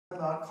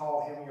not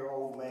call him your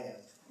old man.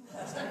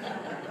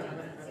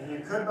 And you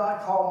could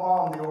not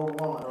call mom the old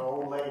woman or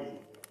old lady.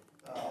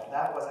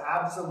 That was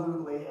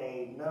absolutely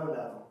a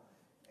no-no.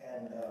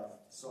 And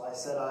so I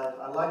said,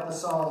 I like the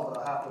song,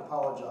 but I have to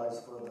apologize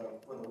for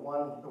the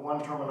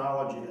one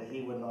terminology that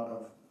he would not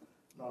have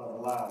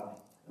allowed.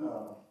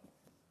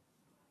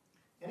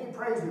 Any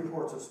praise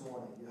reports this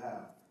morning you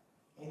have?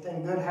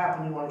 Anything good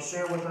happened you want to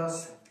share with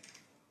us?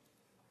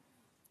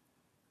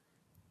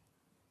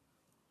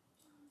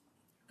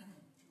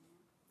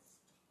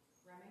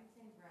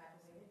 Remington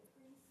graduated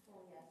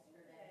preschool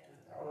yesterday.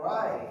 All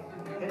right.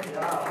 Good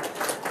job.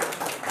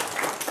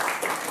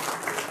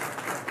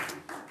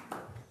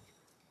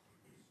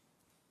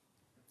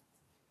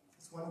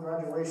 It's one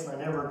graduation I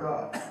never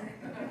got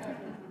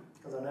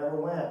because I never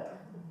went.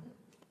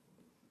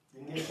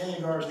 Didn't get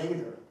kindergarten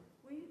either.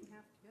 We didn't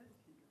have to go to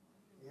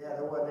kindergarten. Yeah,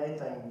 there wasn't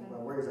anything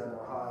when we was in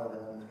Ohio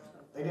then.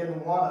 They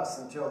didn't want us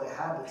until they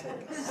had to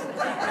take us.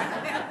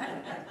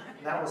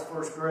 And that was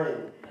first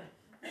grade.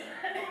 They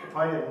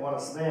probably didn't want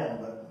us then,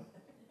 but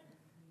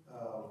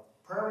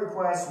prayer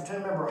requests from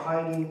 10 member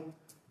Heidi,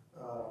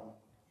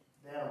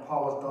 Dan and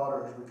Paula's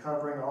daughter who's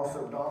recovering.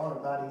 Also Dawn, I'm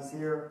glad he's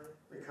here,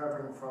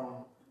 recovering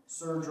from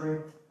surgery.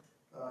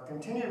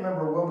 Continued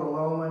member Wilda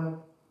Lohman,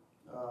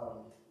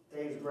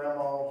 Dave's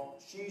grandma.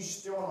 She's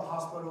still in the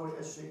hospital,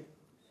 is she?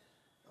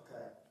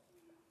 Okay.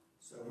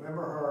 So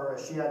remember her,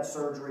 she had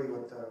surgery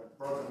with the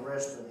broken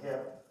wrist and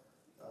hip.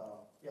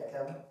 Yeah,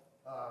 Kevin?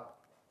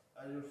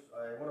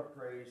 I want to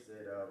praise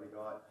that we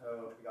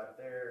got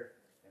there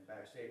and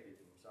back safely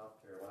from South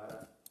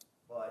Carolina.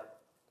 But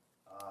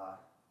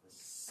the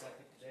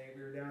second day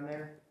we were down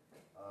there,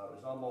 it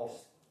was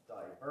almost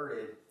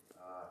diverted.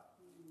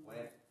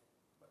 Went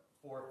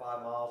 4 or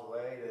 5 miles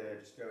away to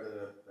just go to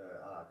the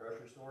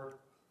grocery store,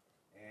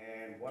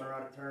 and went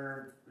around a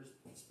turn.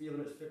 Speed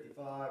limit's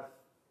 55.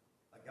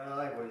 A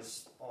guy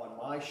was on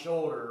my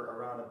shoulder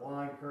around a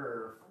blind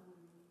curve,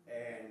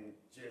 and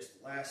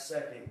just last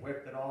second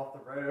whipped it off the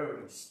road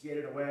and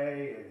skidded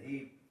away, and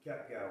he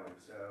kept going.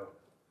 So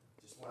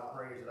just want to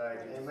praise that I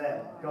just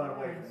got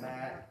away from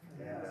that.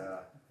 And yeah.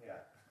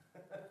 Yeah,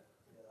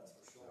 that's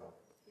for sure.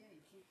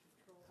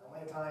 How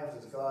many times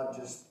has God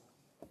just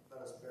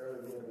let us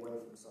barely get away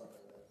from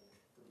something that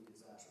could be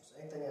disastrous?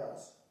 Anything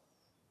else?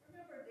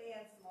 Remember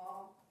Dan's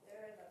mom?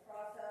 They're in the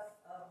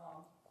process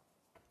of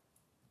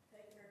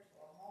taking her to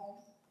a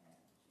home, and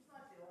she's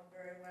not doing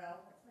very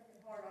well. It's making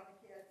it hard on the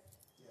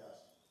kids.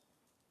 Yes.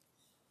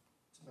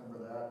 Remember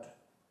that.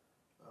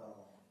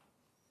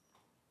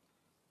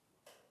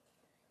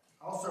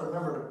 Also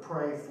remember to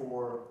pray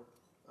for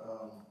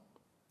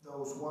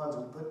those ones.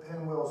 We put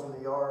pinwheels in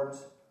the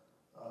yards.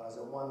 As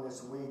it one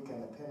this week,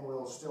 and the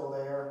pinwheel's still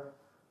there.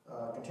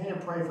 Continue to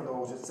pray for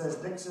those. It says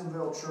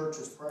Dixonville Church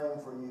is praying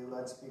for you.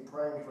 Let's be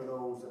praying for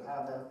those that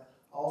have them.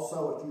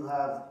 Also, if you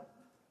have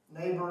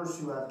neighbors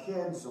who have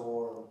kids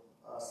or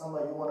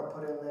somebody you want to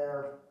put in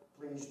there,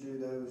 please do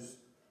those.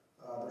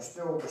 There's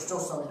still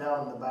some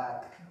down in the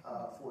back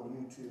for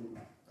you to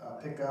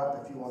pick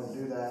up if you want to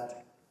do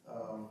that.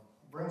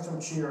 Bring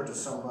some cheer to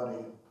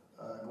somebody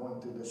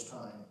going through this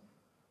time.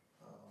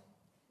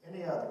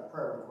 Any other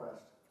prayer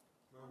request?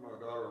 My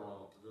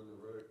daughter-in-law was in the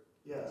wreck.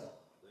 Yes.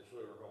 They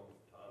sent her home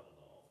with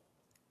Tylenol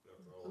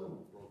after all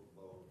that broken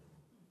bone.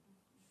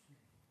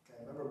 Okay,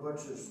 remember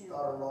Butch's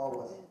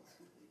daughter-in-law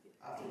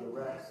after the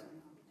wreck?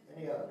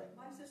 Any other?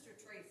 My sister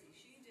Tracy,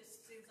 she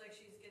just seems like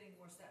she's getting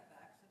more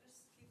setbacks, so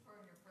just keep her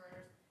in your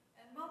prayers.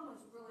 And Mom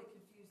was really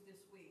confused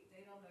this week.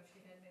 They don't know if she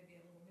had maybe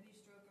a little mini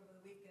stroke over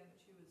the weekend, but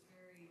she was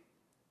very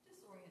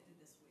disoriented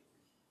this week.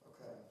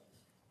 Okay.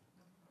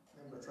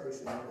 Remember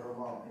Tracy, remember her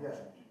mom? Yes.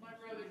 My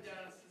brother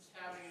Dennis is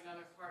having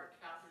another heart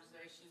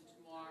catheterization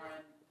tomorrow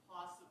and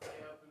possibly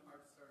open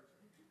heart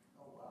surgery.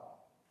 Oh,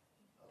 wow.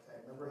 Okay,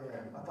 remember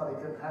him. I thought he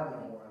couldn't have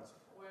no more.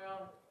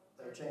 Well,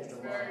 They changed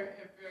it's their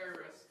mind. very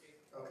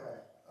risky.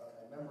 Okay.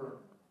 Remember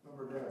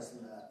Dennis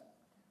in that.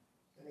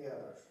 Any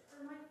others?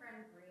 For my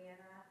friend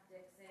Brianna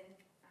Dixon,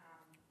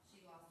 she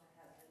lost her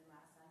husband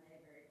last Sunday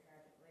very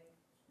tragically.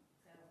 So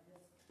she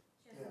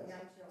has some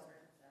young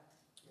children, so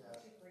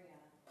Yes. keep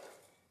Brianna.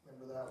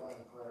 Remember that one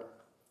in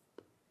prayer.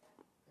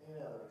 Any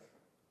others?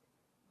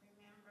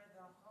 Remember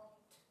the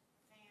Holt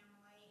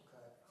family,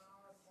 Okay.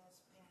 Olive has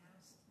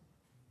passed.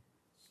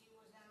 She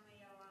was only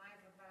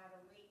alive about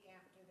a week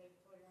after they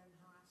put her in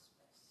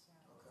hospice, so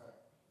Okay.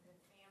 the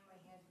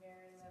family had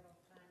very little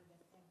time to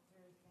think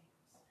through things.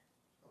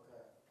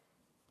 Okay.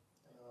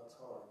 I know that's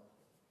hard.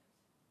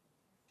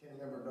 Can you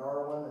remember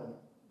Darwin and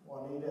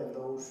Juanita and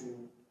those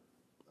who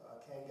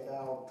can't get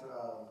out?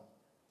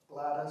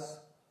 Gladys,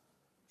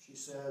 she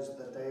says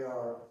that they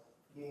are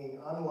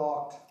being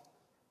unlocked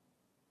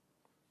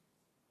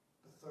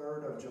the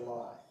 3rd of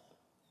July.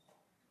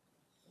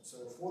 And so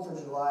the 4th of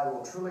July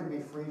will truly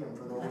be freedom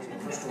for those in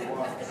Crystal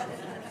Waters.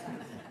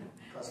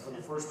 Because for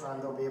the first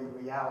time they'll be able to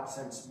be out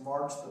since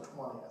March the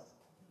 20th.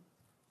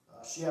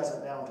 She has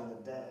it down to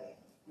the day.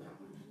 And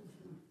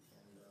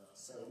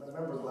so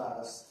remember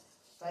Gladys.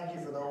 Thank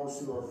you for those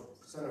who have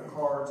sent her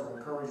cards and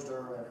encouraged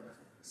her and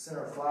sent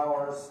her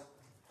flowers.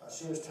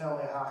 she was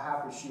telling me how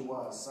happy she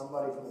was.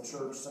 Somebody from the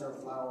church sent her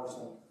flowers,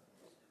 and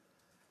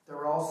they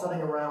were all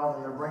sitting around,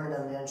 and they're bringing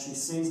them in. She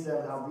sees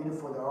them, how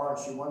beautiful they are,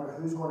 and she wondered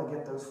who's going to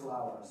get those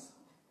flowers.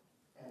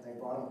 And they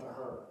brought them to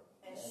her.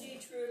 And she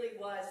truly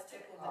was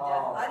tickled to Oh.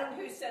 death. I don't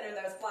know who sent her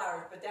those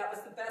flowers, but that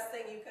was the best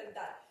thing you could have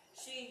done.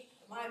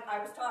 I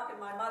was talking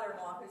to my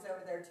mother-in-law, who's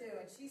over there too,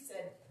 and she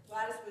said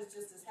Gladys was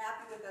just as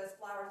happy with those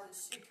flowers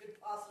as she could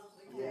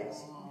possibly be.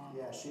 Yes.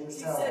 Yeah, she was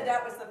She telling said me.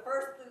 that was the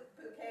first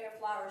bouquet of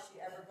flowers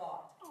she ever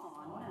bought. Oh,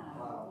 no.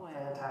 Wow, Wow.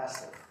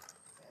 fantastic.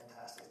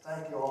 Fantastic.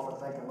 Thank you all for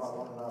thinking about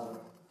one another.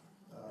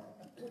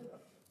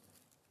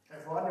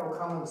 If Rodney will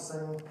come and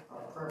sing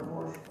our prayer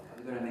chorus. I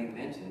was going to make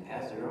mention,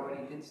 Pastor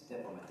already did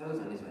step on my toes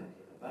on this one.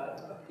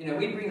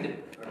 We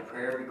bring our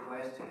prayer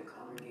requests to the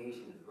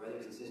congregation of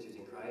brothers and sisters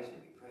in Christ,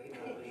 and we pray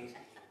about things.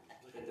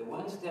 But the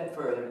one step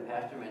further, the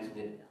pastor mentioned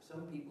it,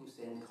 some people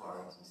send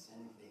cards and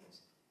send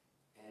things.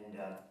 And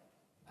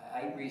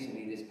I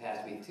recently, this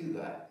past week too,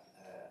 got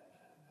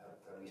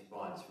a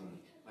response from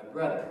my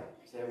brother.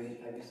 He said,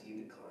 I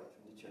received a card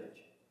from the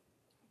church.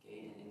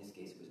 Okay, and in this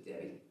case it was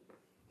Debbie.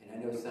 And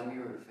I know some of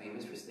you are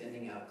famous for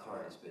sending out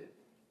cards, but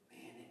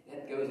man,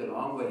 that goes a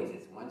long ways.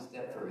 It's one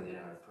step further in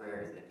our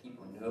prayers that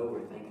people know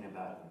we're thinking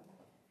about them.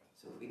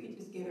 So if we could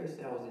just get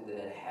ourselves into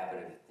that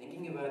habit of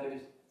thinking of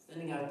others,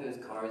 sending out those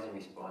cards and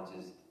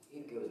responses,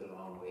 it goes a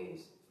long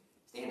ways.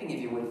 Standing, if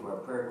you would, for our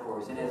prayer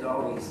course, and as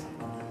always,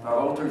 our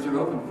altars are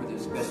open for the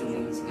special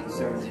needs and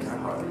concerns in our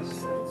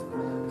hearts.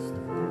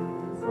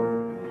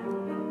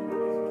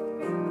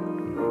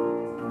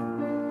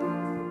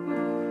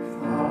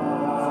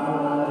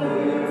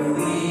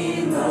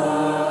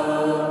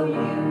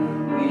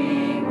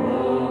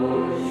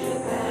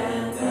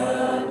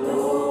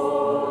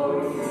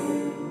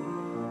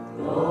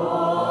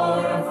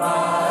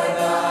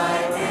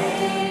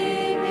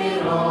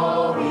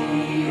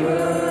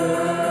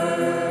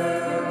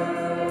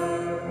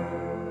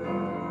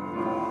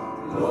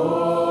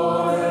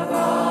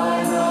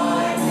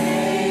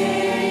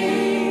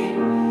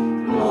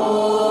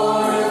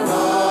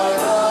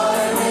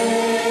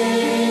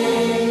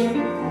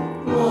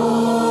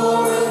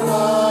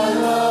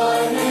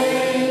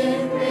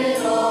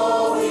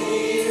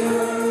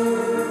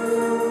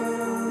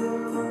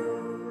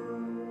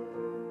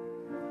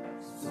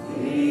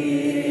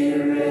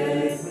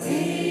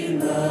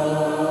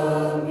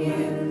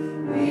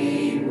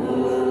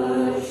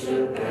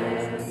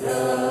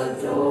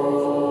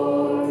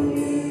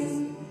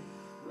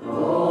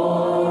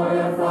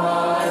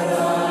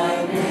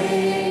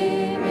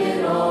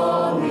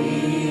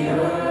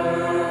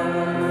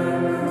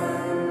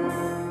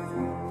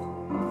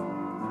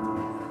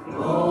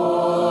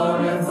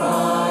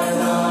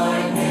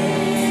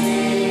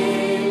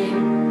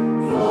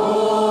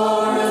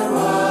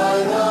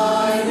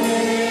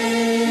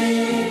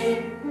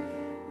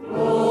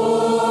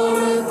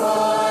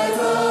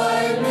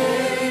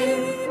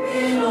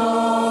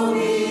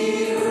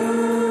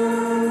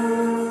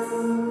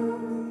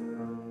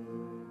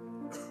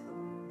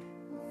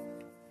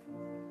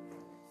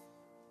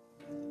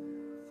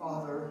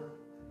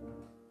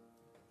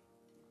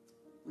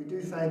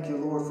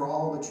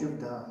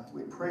 You've done.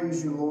 We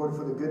praise you, Lord,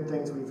 for the good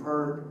things we've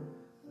heard,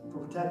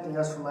 for protecting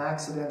us from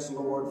accidents,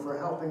 Lord, for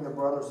helping the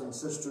brothers and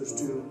sisters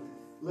to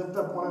lift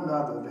up one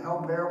another, to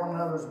help bear one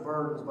another's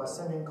burdens by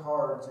sending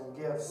cards and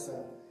gifts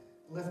and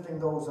lifting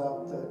those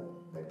up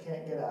that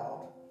can't get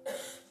out.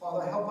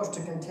 Father, help us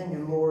to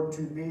continue, Lord,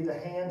 to be the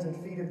hands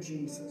and feet of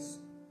Jesus.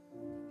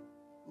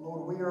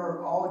 Lord, we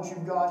are all that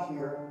you've got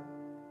here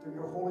through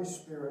your Holy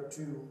Spirit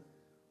to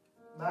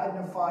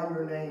magnify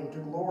your name, to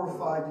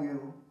glorify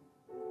you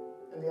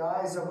in the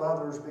eyes of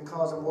others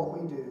because of what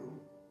we do.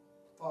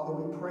 Father,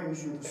 we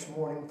praise you this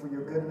morning for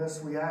your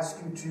goodness. We ask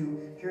you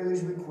to hear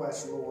these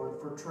requests,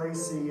 Lord, for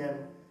Tracy and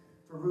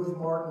for Ruth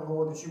Martin,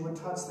 Lord, that you would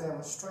touch them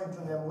and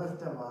strengthen them, lift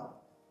them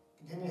up.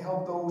 Continue to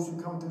help those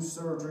who come through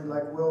surgery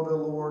like Wilda,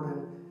 Lord,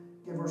 and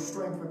give her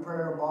strength, we pray,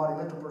 in her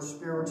body. Lift up her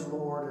spirits,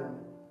 Lord, and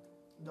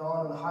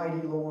Dawn and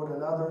Heidi, Lord,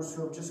 and others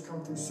who have just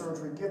come through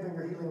surgery. Give them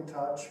your healing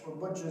touch. For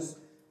Butch's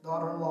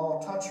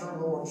daughter-in-law, touch her,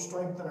 Lord,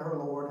 strengthen her,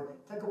 Lord.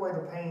 Take away the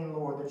pain,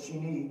 Lord, that she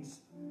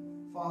needs.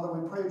 Father,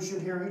 we pray you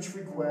should hear each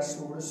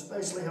request, Lord,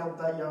 especially help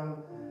that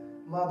young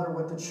mother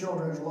with the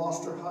children who's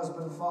lost her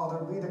husband.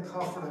 Father, be the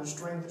comfort and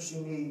strength that she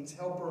needs.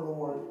 Help her,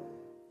 Lord,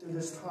 through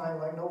this time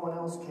like no one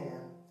else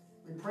can.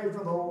 We pray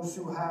for those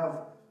who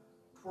have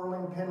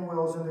twirling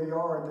pinwheels in their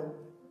yard that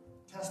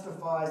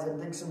testifies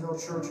that Dixonville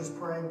Church is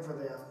praying for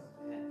them.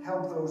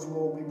 Help those,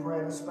 Lord, we pray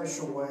in a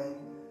special way.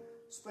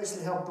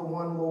 Especially help the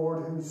one,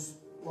 Lord, who's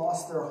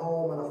lost their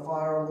home in a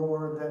fire,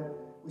 Lord, that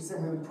we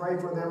said we would pray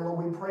for them.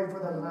 Lord, we pray for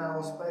them now,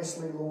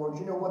 especially, Lord.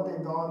 You know what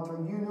they've gone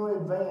through. You knew in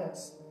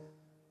advance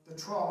the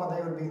trauma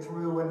they would be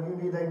through, and you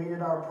knew they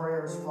needed our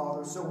prayers,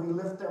 Father. So we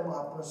lift them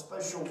up in a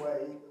special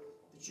way,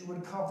 that you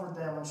would comfort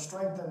them and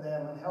strengthen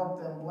them and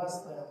help them,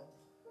 bless them.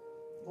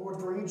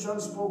 Lord, for each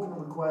unspoken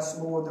request,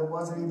 Lord, that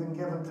wasn't even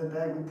given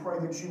today, we pray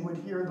that you would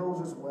hear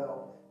those as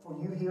well. For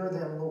you hear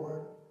them,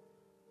 Lord.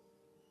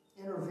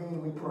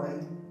 Intervene, we pray.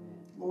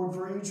 Lord,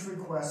 for each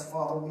request,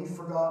 Father, we've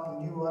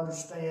forgotten, you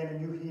understand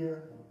and you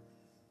hear.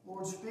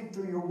 Lord, speak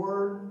through your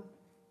word.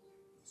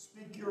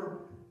 Speak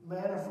your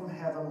manna from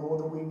heaven, Lord,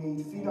 that we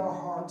need. Feed our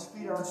hearts,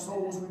 feed our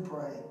souls, we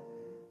pray.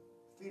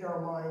 Feed our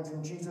minds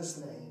in Jesus'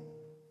 name.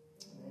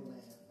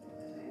 Amen.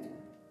 Amen.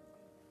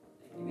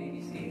 You may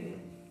be seated.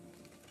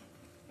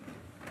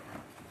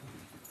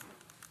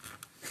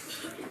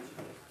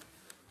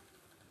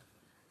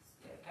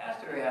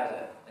 Pastor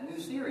has a new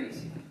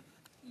series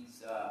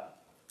he's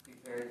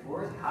prepared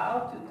for us,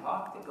 How to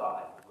Talk to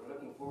God. We're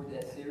looking forward to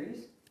that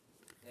series.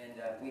 And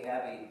we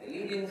have a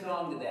lead-in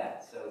song to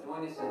that. So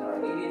join us in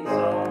our lead-in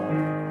song,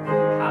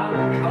 How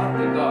to Talk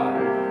to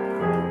God.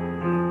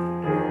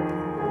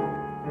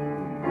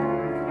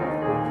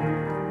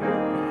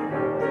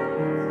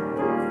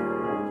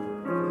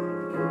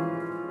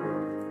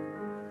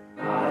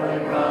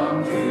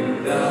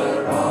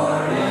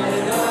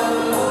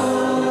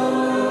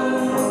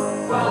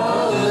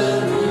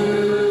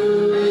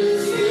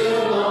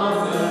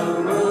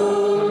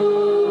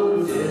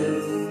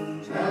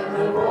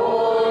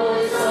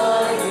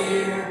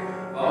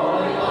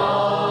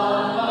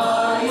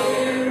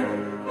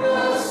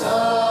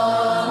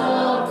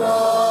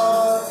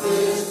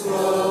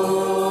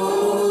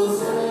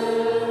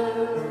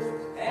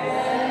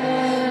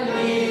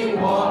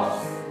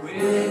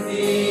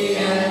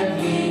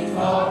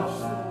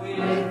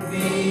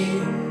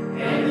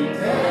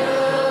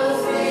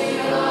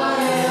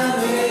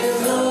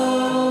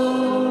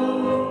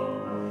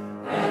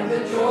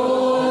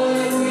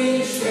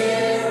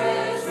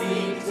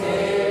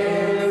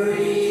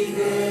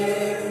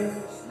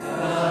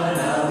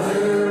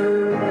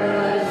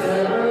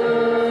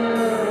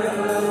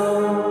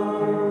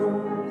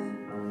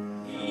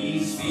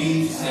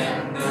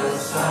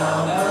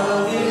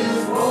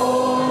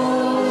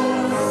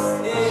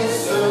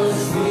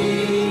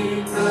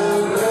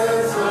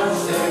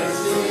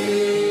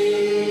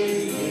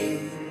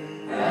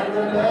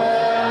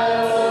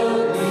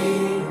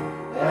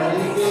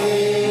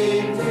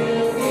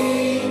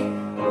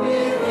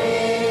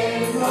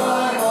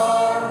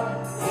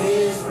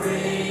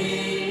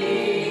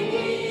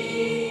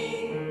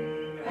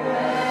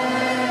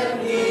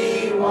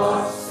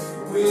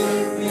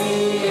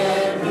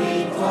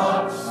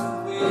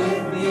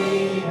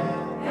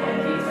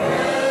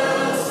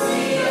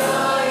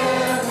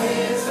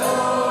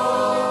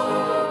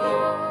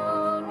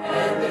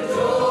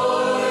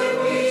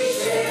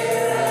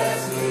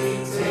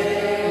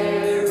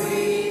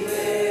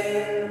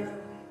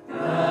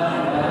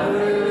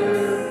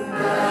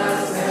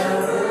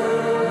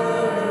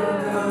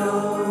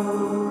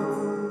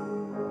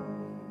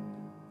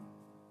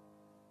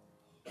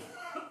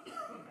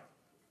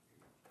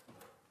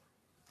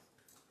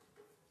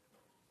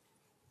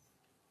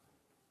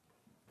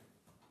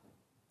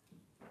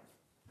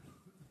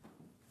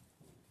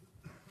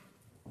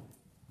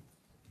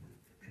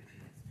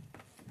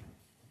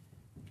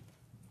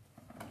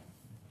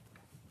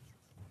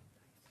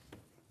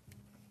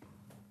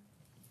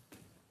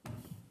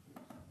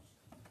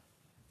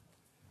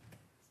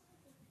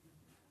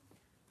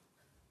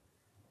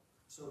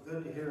 So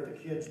good to hear the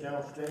kids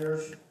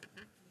downstairs.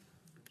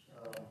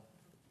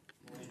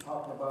 He's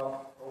talking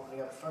about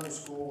opening up Sunday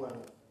school and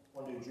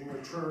want to do junior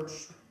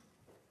church.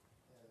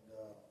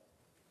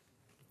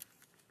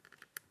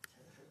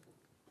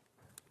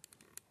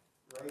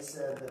 And Ray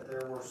said that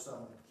there were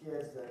some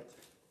kids that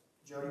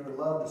Jody would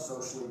love to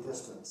socially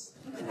distance.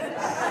 I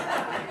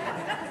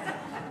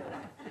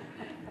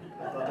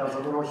thought that was a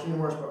little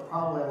humorous, but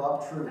probably a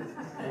lot of truth.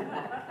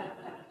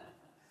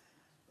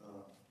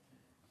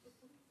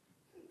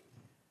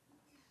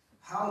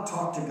 How to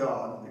talk to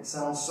God. It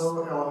sounds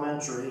so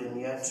elementary, and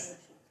yet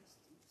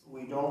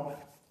we don't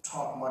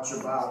talk much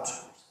about.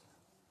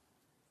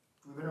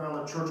 We've been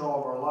around the church all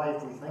of our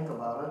life, we think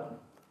about it.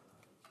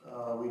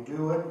 We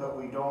do it, but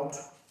we don't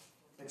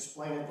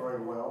explain it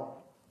very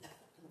well.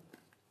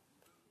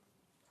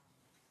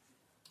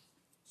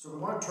 So we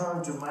want to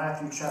turn to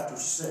Matthew chapter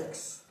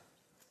 6.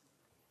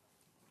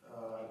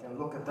 And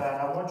look at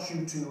that. I want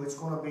you to, it's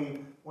going to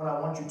be what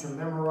I want you to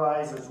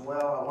memorize as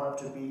well. I want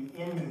it to be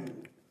in you.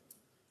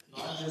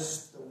 Not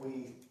just that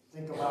we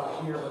think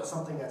about here, but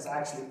something that's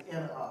actually in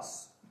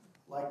us.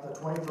 Like the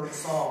 23rd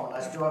Psalm. And I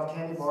still have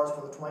candy bars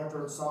for the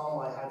 23rd Psalm.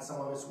 I had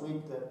someone this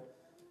week that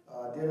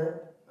did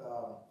it.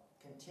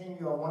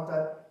 Continue. I want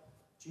that.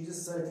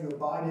 Jesus said, if you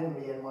abide in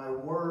me and my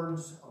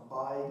words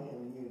abide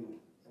in you.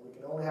 And we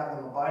can only have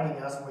them abiding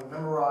in us when we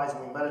memorize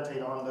and we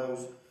meditate on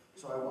those.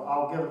 So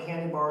I'll give a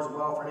candy bar as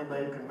well for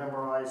anybody who can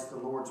memorize the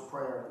Lord's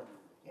Prayer.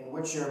 And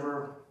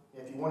whichever,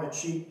 if you want to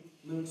cheat,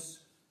 Luke's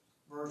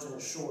version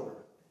is shorter.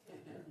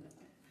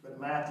 But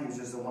Matthew's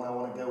is the one I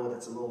want to go with.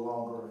 It's a little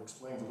longer. It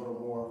explains a little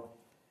more.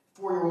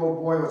 4-year-old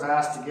boy was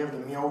asked to give the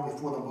meal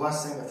before the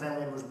blessing. The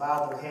family members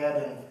bowed their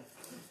head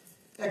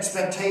in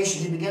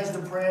expectation. He begins to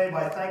pray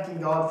by thanking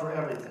God for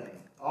everything.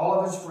 All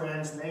of his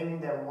friends,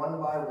 naming them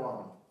one by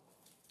one.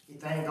 He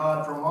thanked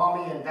God for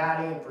mommy and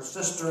daddy and for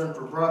sister and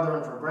for brother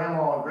and for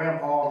grandma and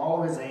grandpa and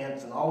all of his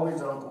aunts and all of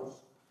his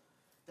uncles.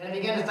 Then he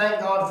began to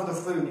thank God for the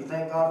food. He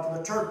thanked God for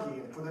the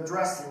turkey and for the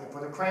dressing and for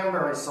the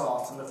cranberry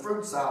sauce and the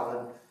fruit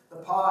salad, the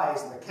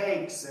pies and the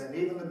cakes and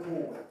even the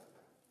Cool Whip.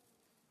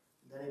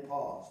 Then he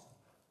paused.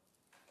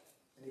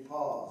 And he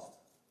paused.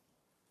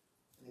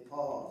 And he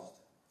paused.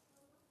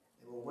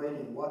 They were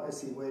waiting. What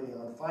is he waiting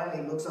on?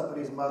 Finally, he looks up at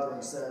his mother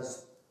and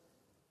says,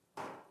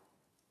 do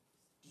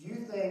you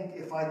think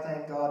if I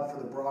thank God for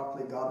the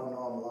broccoli, God will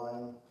know I'm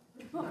lying?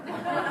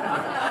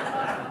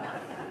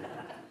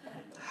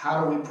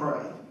 How do we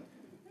pray?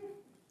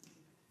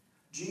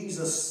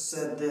 Jesus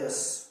said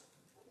this.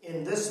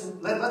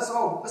 Let's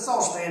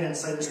all stand and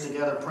say this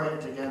together, pray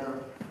it together.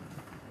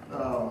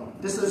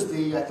 This is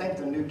I think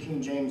the New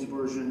King James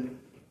Version.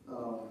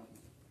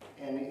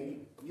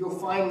 And you'll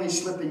find me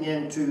slipping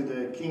into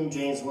the King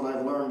James when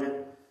I've learned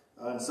it.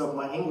 And so if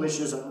my English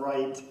isn't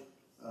right,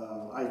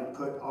 I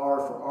put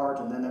R for art,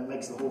 and then that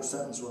makes the whole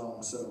sentence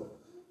wrong. So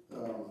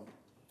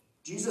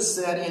Jesus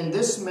said, in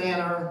this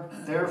manner,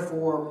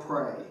 therefore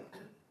pray.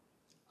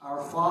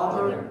 Our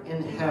Father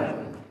in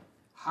heaven,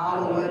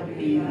 hallowed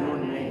be your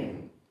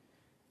name.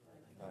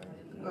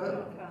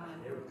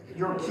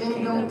 Your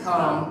kingdom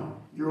come,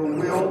 your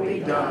will be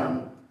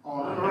done,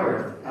 on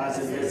earth as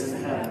it is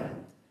in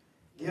heaven.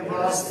 Give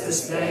us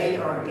this day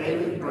our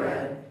daily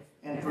bread,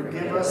 and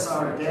forgive us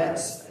our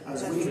debts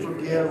as we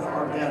forgive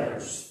our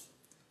debtors.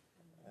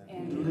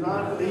 And do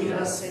not lead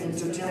us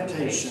into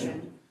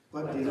temptation,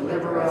 but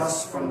deliver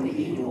us from the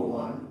evil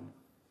one.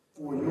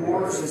 For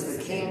yours is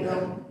the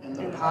kingdom, and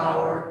the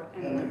power,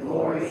 and the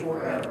glory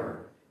forever.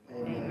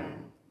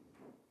 Amen.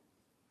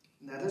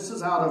 Now this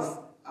is out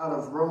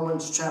of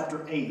Romans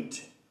chapter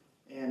 8,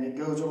 and it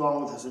goes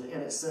along with this, and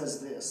it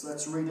says this.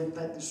 Let's read it.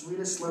 Just read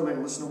it slowly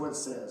and listen to what it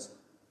says.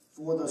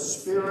 For the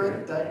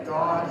Spirit that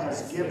God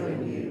has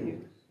given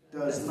you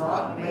does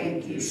not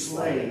make you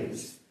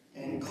slaves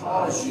and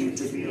cause you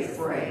to be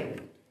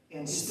afraid.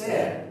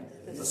 Instead,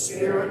 the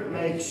Spirit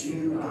makes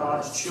you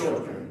God's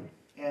children,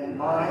 and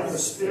by the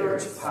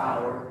Spirit's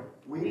power,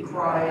 we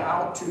cry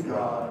out to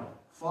God,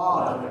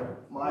 Father,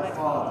 my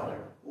Father,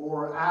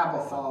 or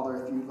Abba,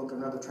 Father, if you look at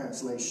another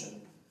translation.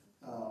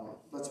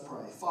 Let's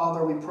pray.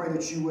 Father, we pray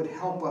that you would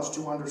help us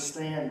to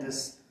understand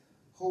this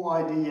whole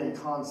idea and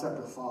concept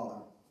of Father.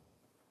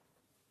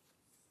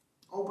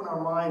 Open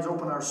our minds,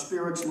 open our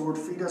spirits, Lord.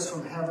 Feed us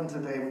from heaven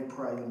today, we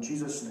pray. In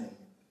Jesus' name,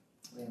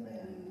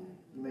 amen.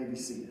 You may be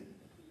seated.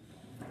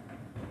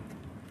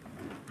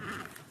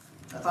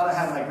 I thought I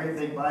had my great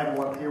big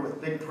Bible up here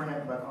with big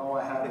print, but all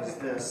I have is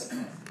this.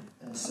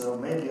 And so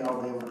maybe I'll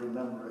be able to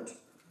remember it.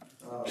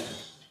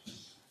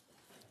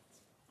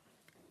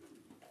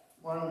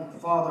 One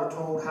father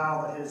told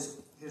how that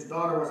his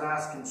daughter was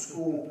asked in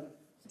school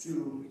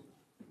to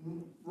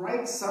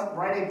write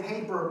a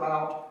paper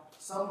about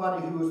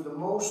somebody who is the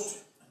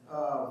most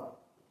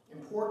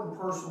important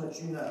person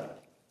that you know.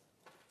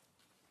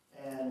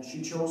 And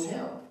she chose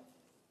him.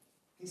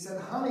 He said,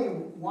 honey,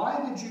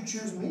 why did you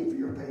choose me for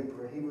your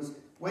paper? And he was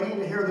waiting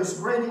to hear this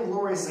great and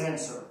glorious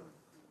answer.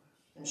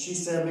 And she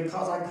said,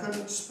 because I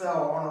couldn't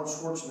spell Arnold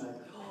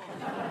Schwarzenegger.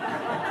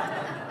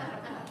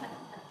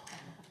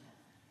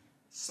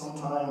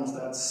 Sometimes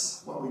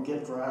that's what we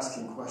get for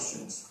asking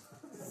questions.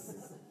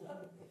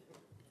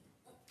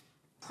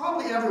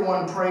 Probably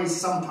everyone prays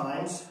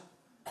sometimes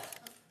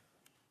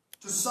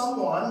to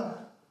someone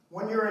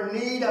when you're in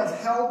need of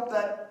help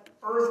that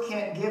earth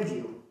can't give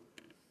you.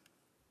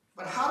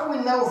 But how do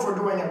we know if we're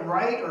doing it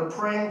right or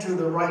praying to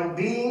the right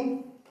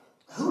being?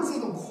 Who's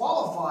even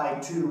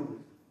qualified to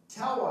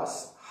tell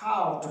us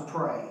how to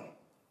pray?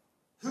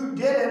 Who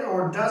did it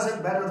or does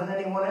it better than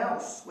anyone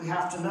else? We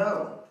have to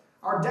know.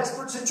 Our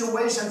desperate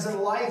situations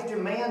in life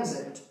demands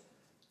it.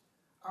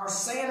 Our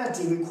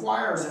sanity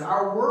requires it.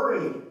 Our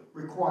worry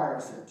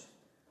requires it.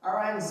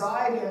 Our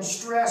anxiety and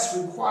stress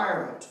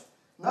require it.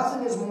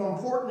 Nothing is more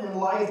important in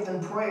life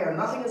than prayer.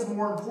 Nothing is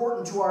more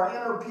important to our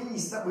inner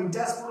peace that we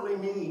desperately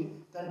need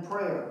than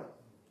prayer.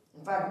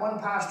 In fact, one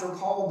pastor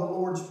called the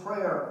Lord's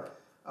Prayer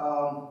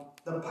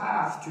the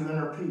path to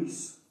inner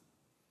peace.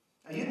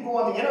 Now, you can go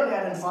on the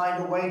internet and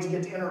find a way to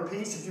get to inner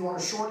peace if you want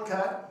a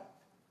shortcut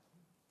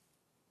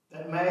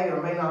that may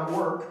or may not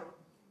work.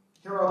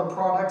 Here are the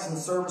products and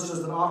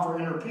services that offer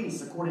inner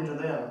peace according to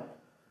them.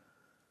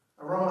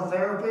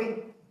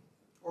 Aromatherapy,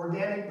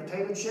 organic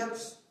potato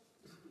chips.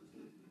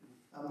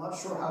 I'm not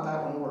sure how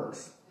that one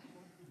works.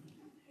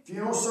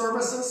 Funeral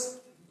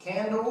services,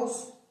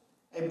 candles,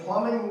 a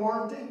plumbing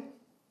warranty.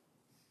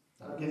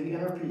 That'll give you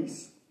inner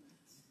peace.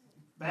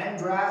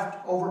 Bank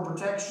overdraft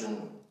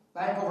protection,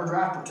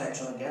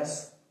 I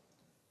guess.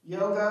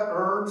 Yoga,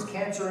 herbs,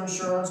 cancer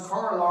insurance,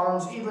 car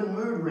alarms, even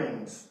mood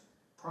rings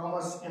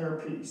promise inner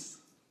peace.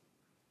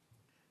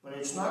 But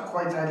it's not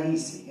quite that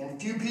easy,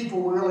 and few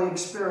people really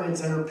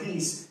experience inner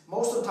peace.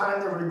 Most of the time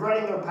they're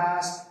regretting their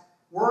past,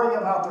 worrying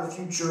about their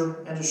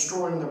future, and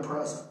destroying their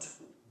present.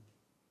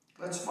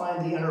 Let's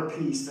find the inner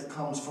peace that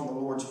comes from the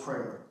Lord's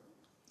Prayer.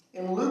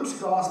 In Luke's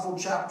Gospel,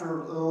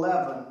 chapter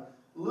 11,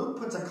 Luke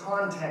puts a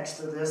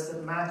context to this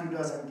that Matthew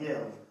doesn't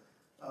give.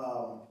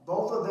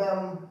 Both of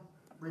them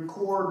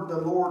record the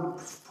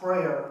Lord's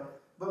Prayer,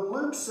 But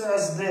Luke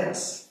says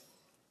this.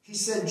 He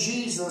said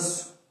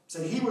Jesus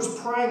said he was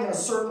praying in a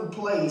certain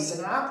place,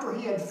 and after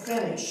he had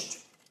finished,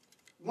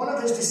 one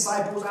of his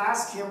disciples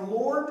asked him,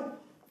 Lord,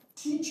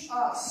 teach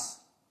us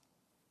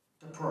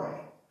to pray.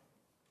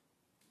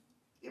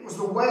 It was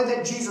the way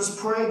that Jesus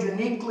prayed,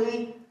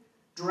 uniquely,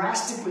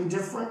 drastically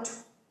different,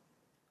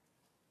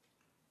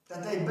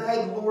 that they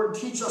begged, Lord,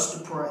 teach us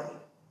to pray.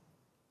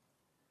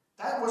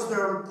 That was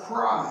their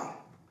cry.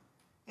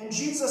 And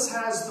Jesus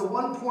has the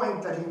one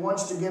point that he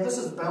wants to give. This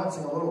is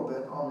bouncing a little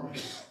bit on,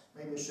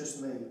 maybe it's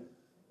just me.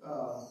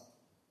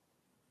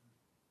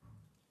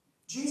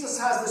 Jesus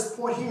has this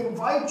point. He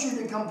invites you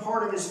to become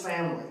part of his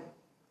family.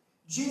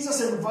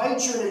 Jesus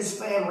invites you in his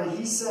family.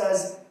 He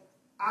says,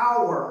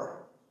 our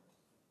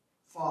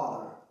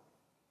Father,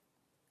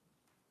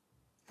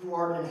 who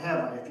art in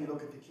heaven, if you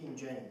look at the King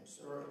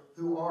James,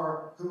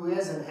 or who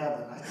is in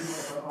heaven. I think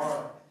that's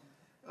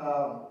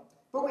are.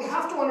 But we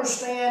have to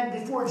understand,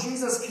 before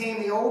Jesus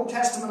came, the Old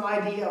Testament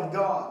idea of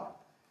God.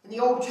 In the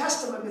Old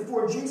Testament,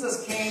 before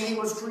Jesus came, he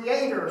was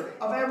creator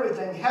of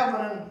everything, heaven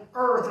and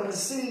earth and the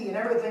sea and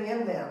everything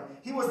in them.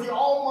 He was the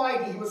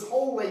Almighty. He was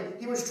holy.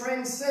 He was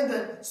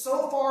transcendent,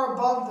 so far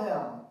above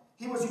them.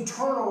 He was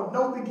eternal, with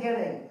no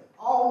beginning,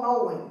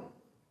 all-knowing.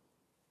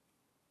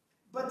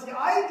 But the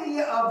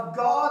idea of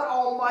God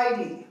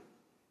Almighty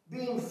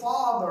being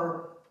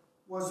Father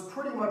was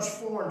pretty much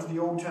foreign to the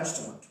Old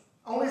Testament.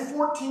 Only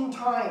 14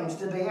 times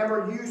did they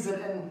ever use it,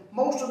 and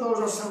most of those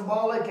are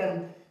symbolic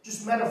and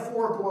just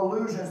metaphorical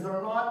allusions.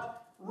 They're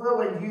not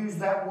really used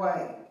that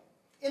way.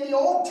 In the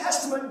Old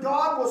Testament,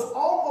 God was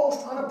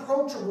almost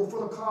unapproachable for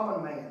the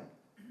common man.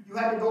 You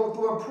had to go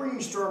through a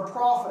priest or a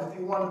prophet if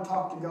you wanted to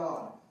talk to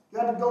God. You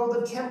had to go to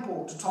the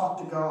temple to talk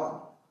to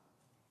God.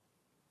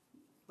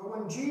 But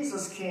when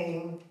Jesus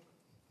came,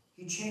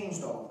 he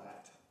changed all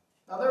that.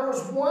 Now, there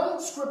was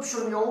one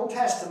scripture in the Old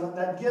Testament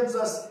that gives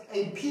us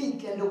a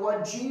peek into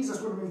what Jesus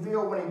would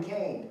reveal when he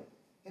came.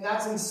 And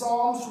that's in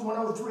Psalms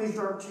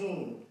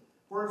 103:13,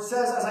 where it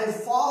says, as a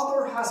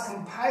father has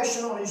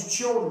compassion on his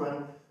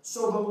children,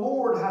 so the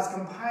Lord has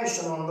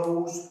compassion on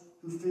those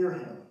who fear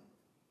him.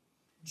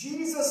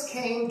 Jesus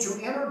came to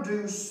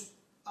introduce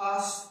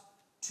us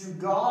to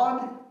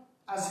God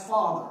as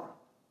Father.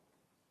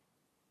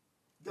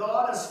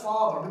 God as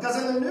Father.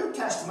 Because in the New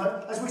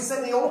Testament, as we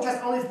said in the Old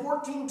Testament, only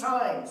 14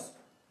 times.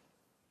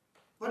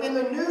 But in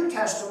the New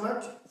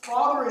Testament,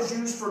 Father is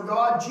used for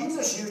God.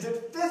 Jesus used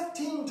it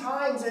 15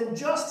 times in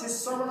just his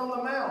Sermon on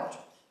the Mount.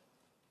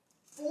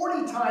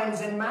 40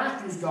 times in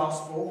Matthew's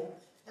Gospel,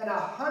 and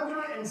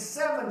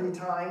 170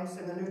 times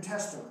in the New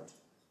Testament.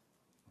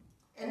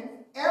 And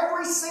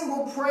every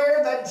single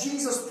prayer that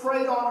Jesus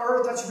prayed on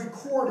earth that's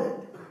recorded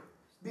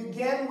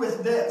began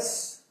with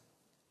this: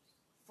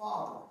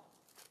 Father.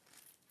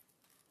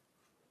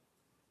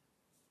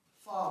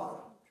 Father.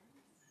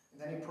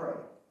 And then he prayed.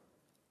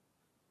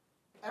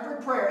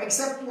 Every prayer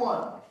except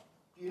one.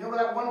 Do you know what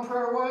that one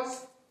prayer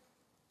was?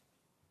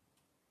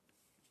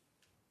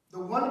 The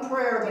one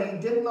prayer that he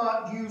did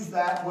not use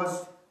that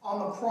was on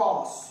the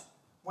cross,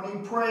 when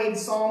he prayed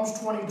Psalms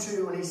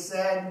 22, and he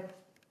said,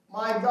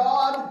 my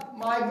God,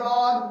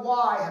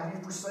 why have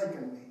you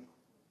forsaken me?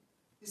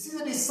 You see,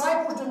 the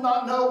disciples did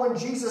not know when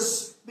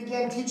Jesus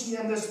began teaching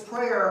them this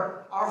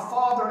prayer, our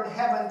Father in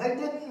heaven. They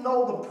didn't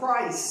know the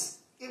price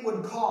it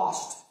would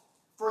cost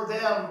for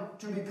them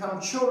to become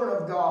children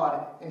of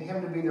God and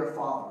him to be their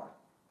Father.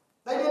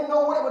 They didn't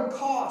know what it would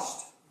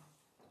cost.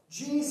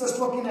 Jesus,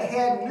 looking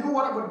ahead, knew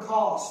what it would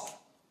cost.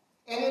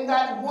 And in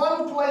that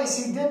one place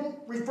he didn't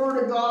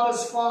refer to God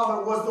as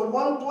Father, was the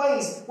one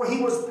place where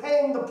he was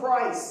paying the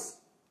price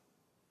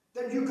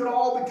that you could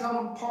all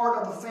become part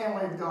of the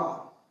family of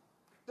God.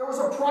 There was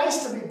a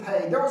price to be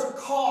paid. There was a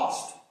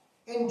cost.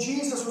 And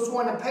Jesus was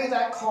going to pay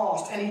that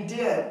cost, and he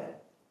did.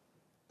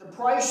 The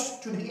price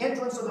to the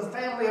entrance of the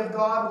family of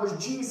God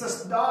was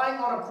Jesus dying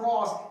on a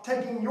cross,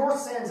 taking your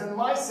sins and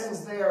my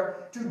sins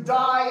there, to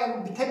die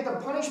and take the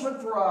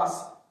punishment for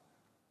us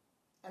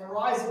and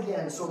rise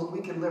again so that we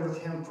can live with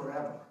him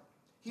forever.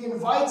 He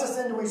invites us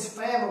into his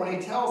family when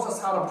he tells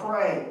us how to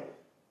pray.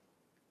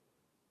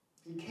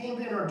 He came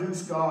to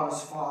introduce God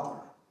as Father.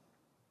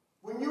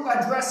 When you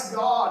address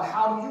God,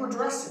 how do you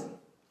address him?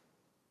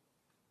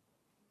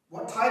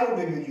 What title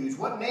do you use?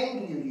 What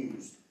name do you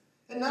use?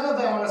 And none of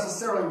them are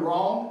necessarily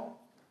wrong.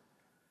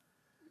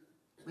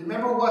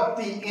 Remember what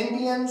the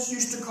Indians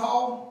used to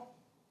call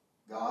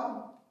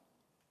God?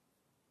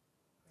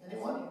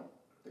 Anyone?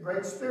 The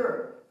Great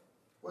Spirit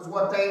was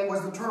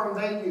the term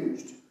they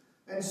used.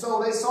 And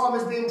so they saw him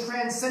as being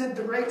transcendent,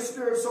 the Great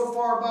Spirit so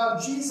far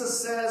above. Jesus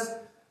says,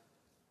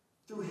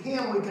 through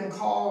him we can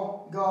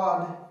call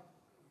God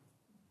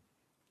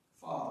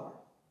Father.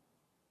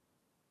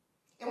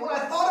 And when I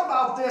thought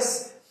about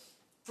this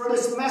for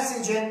this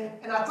message,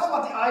 and I thought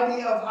about the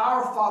idea of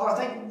our Father, I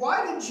think,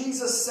 why did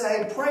Jesus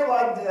say, pray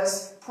like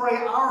this, pray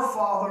our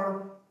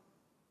Father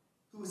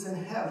who is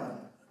in heaven?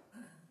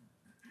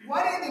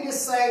 Why didn't he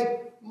just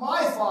say,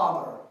 my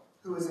Father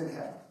who is in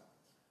heaven?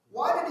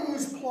 Why did he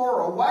use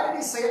plural? Why did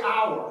he say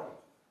our?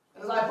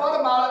 And as I thought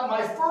about it,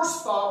 my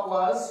first thought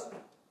was,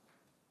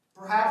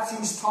 Perhaps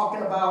he's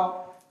talking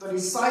about the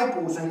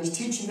disciples and he's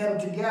teaching them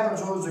together,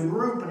 so as a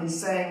group, and he's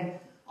saying,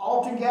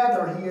 all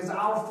together, he is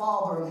our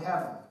Father in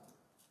heaven.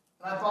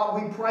 And I thought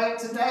we pray it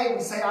today.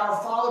 We say our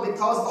Father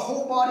because the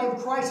whole body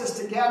of Christ is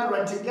together,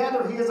 and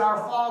together he is our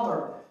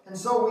Father. And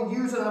so we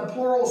use it in a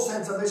plural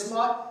sense of it's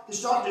not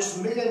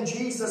just me and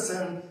Jesus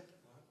and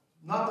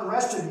not the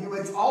rest of you.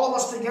 It's all of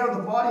us together,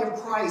 the body of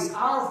Christ,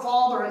 our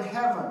Father in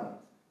heaven.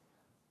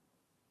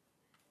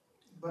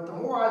 But the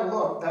more I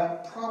look,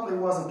 that probably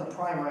wasn't the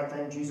primary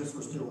thing Jesus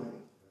was doing.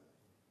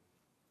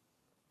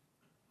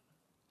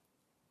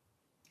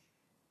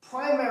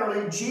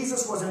 Primarily,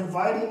 Jesus was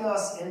inviting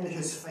us into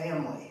his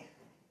family.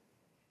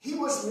 He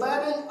was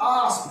letting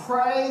us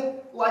pray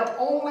like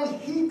only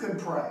he could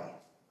pray.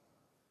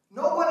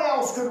 No one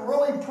else could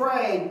really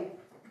pray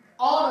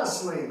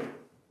honestly,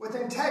 with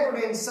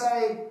integrity, and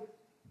say,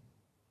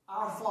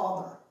 our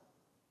Father,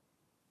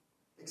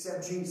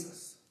 except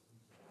Jesus.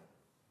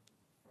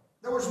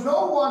 There was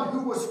no one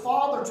who was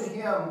Father to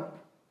him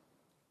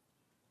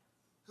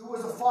who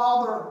was a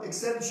Father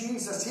except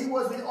Jesus. He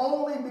was the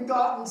only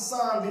begotten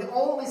Son, the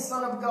only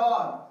Son of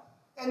God.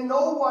 And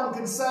no one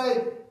could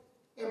say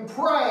and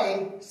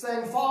pray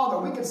saying Father.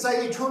 We could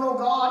say eternal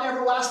God,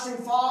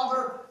 everlasting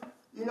Father.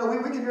 You know,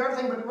 we could do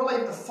everything but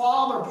really the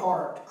Father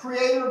part,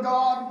 Creator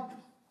God.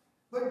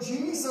 But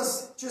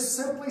Jesus just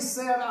simply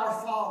said our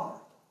Father.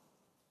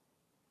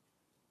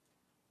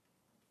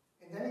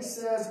 And then he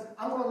says,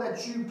 I'm going to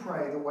let you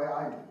pray the way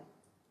I do.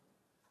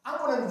 I'm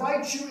going to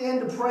invite you in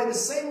to pray the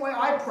same way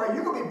I pray.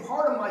 You're going to be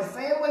part of my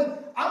family.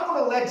 I'm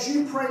going to let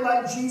you pray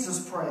like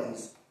Jesus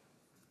prays.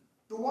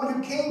 The one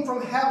who came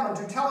from heaven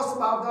to tell us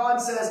about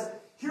God says,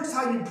 here's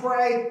how you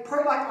pray.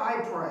 Pray like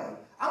I pray.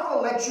 I'm going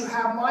to let you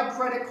have my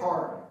credit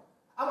card.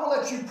 I'm going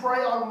to let you pray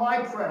on my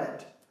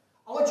credit.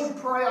 I'll let you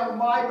pray on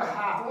my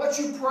behalf. I'll let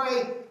you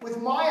pray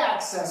with my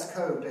access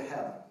code to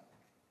heaven.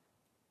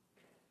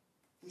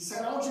 He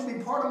said, I want you to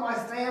be part of my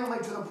family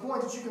to the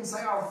point that you can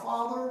say, our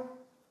Father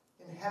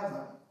in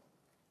heaven,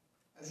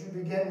 as you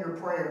begin your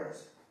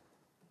prayers.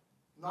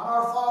 Not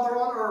our Father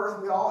on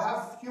earth. We all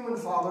have human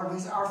Father.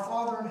 He's our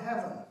Father in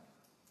heaven.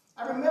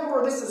 I remember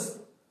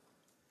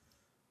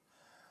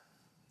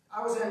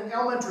I was in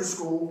elementary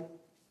school.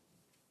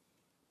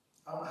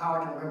 I don't know how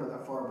I can remember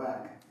that far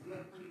back.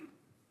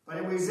 But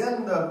it was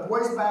in the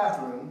boys'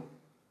 bathroom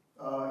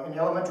in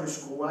elementary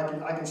school. I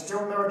can still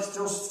remember it,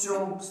 still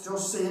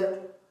see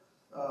it.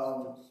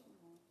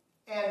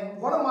 And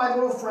one of my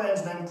little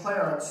friends named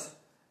Clarence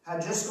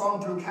had just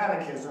gone through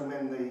catechism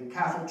in the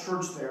Catholic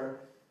Church there.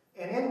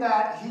 And in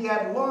that, he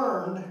had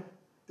learned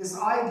this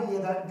idea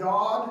that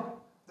God,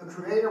 the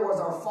Creator, was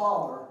our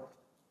Father.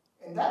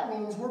 And that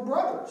means we're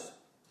brothers.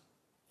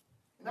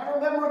 And I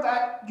remember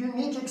that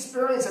unique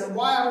experience, and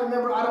why I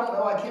remember, I don't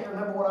know, I can't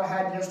remember what I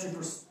had yesterday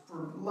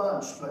for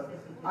lunch, but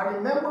I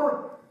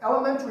remember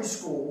elementary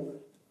school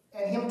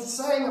and him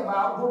saying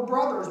about we're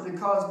brothers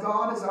because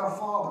God is our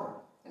Father.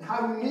 And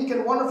how unique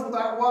and wonderful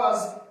that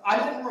was. I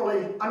didn't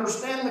really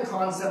understand the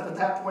concept at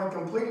that point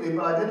completely,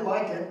 but I did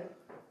like it.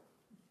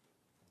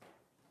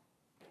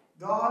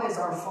 God is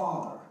our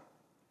Father.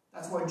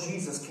 That's what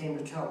Jesus came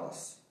to tell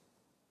us.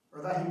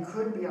 Or that he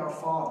could be our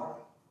Father.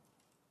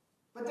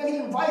 But then he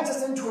invites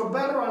us into a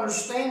better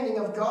understanding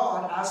of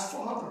God as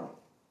Father.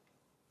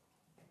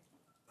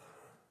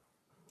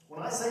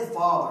 When I say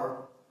Father,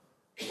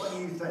 what do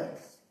you think?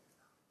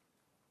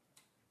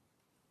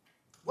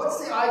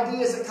 What's the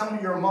ideas that come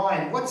to your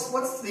mind? What's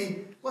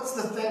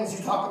the things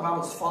you talk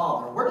about as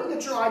Father? Where do you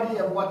get your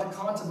idea of what the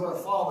concept of a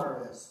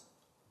father is?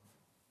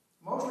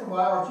 Mostly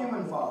by our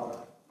human father.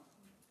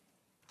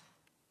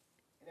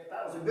 And if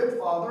that was a good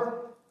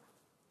father,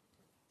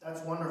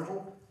 that's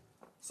wonderful.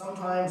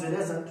 Sometimes it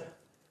isn't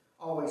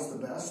always the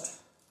best.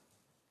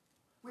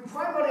 We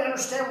primarily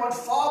understand what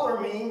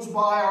father means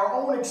by our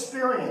own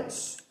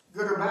experience,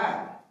 good or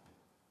bad.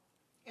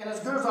 And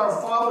as good as our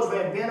fathers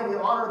may have been, and we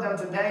honor them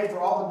today for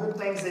all the good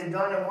things they've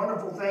done and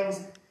wonderful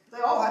things, they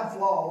all had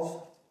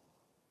flaws.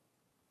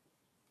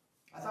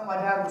 I thought my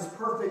dad was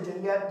perfect,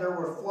 and yet there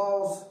were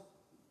flaws.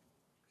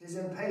 His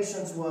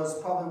impatience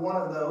was probably one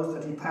of those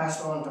that he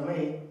passed on to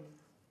me.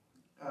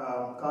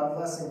 God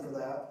bless him for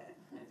that.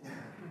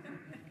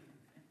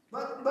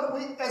 But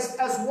we,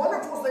 as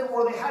wonderful as they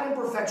were, they had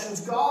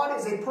imperfections. God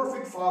is a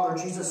perfect Father,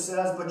 Jesus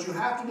says, but you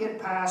have to get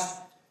past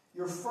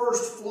your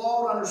first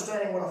flawed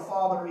understanding what a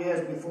father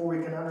is before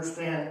we can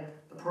understand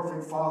the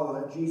perfect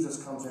Father that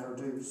Jesus comes to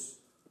introduce.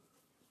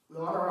 We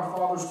honor our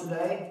fathers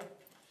today,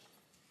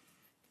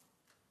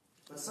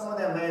 but some of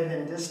them may have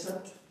been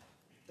distant.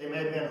 They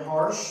may have been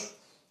harsh.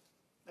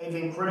 May have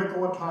been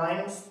critical at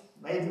times.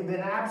 May have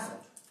been absent.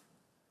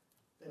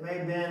 They may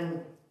have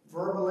been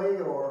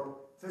verbally or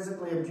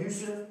physically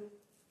abusive.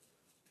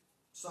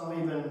 Some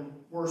even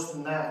worse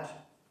than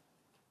that.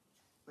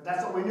 But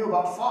that's what we knew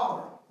about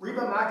Father.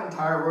 Reba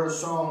McEntire wrote a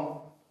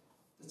song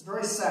that's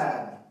very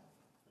sad.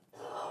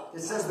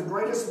 It says, "The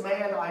greatest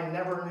man I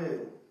never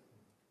knew."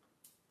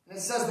 And it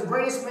says, "The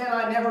greatest man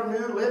I never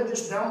knew lived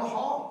just down the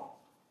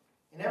hall.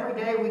 And every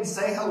day we'd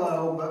say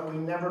hello, but we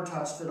never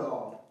touched at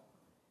all.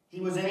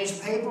 He was in his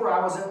paper,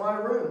 I was in my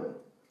room.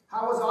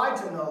 How was I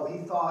to know? He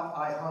thought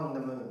I hung the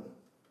moon.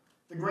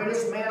 The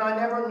greatest man I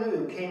never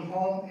knew came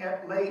home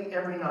late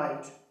every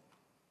night.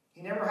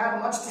 He never had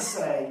much to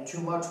say,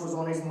 too much was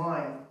on his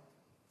mind.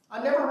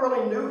 I never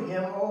really knew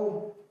him,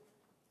 oh,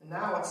 and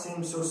now it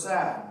seems so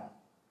sad.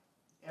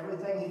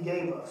 Everything he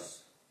gave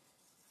us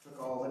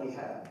took all that he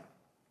had.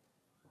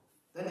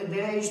 Then the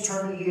days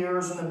turned to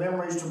years and the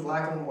memories to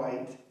black and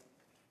white.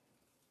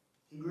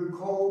 He grew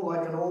cold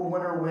like an old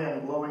winter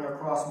wind blowing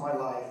across my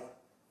life.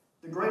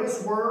 The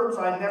greatest words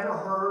I never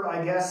heard,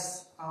 I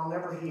guess I'll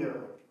never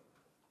hear.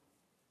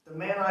 The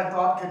man I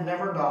thought could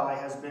never die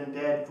has been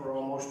dead for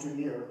almost a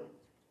year.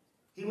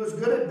 He was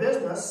good at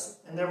business,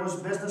 and there was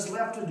business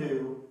left to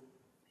do.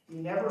 He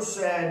never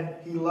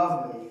said he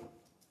loved me.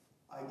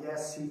 I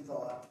guess he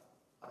thought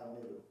I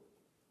knew.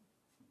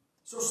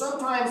 So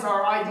sometimes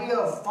our idea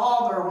of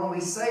father, when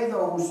we say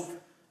those,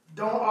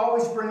 don't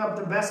always bring up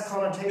the best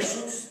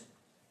connotations.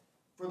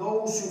 For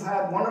those who've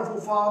had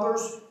wonderful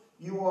fathers,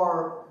 you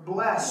are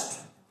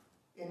blessed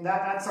in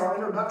that. That's our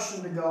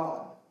introduction to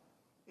God,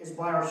 is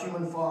by our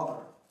human father.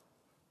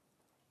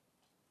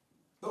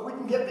 But we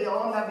can get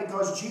beyond that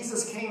because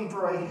Jesus came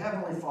for a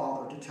heavenly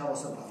Father to tell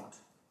us about.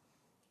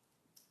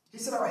 He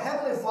said our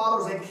heavenly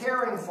Father is a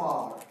caring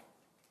Father,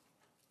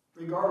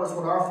 regardless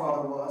what our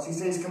Father was. He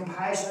says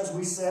compassionate, as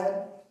we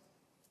said,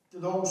 to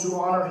those who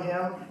honor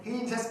him.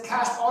 He just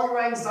cast all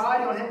your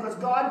anxiety on him because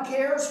God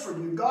cares for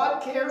you.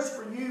 God cares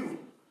for you.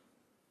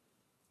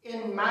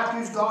 In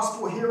Matthew's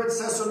gospel here it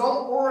says, so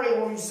don't worry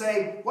when you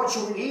say, what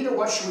should we eat or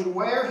what should we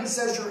wear? He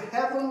says your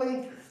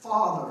heavenly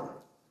Father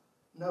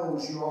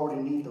knows you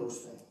already need those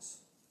things.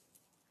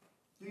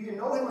 Do you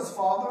know him as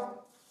Father?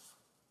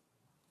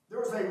 There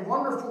was a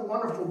wonderful,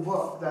 wonderful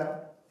book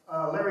that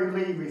Larry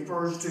Lee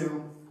refers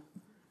to.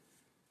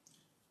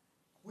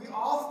 We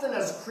often,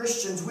 as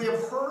Christians, we have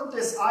heard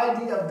this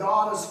idea of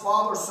God as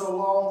Father so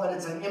long that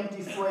it's an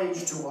empty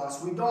phrase to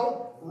us. We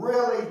don't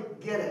really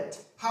get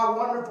it. How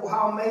wonderful,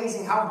 how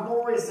amazing, how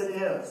glorious it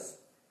is.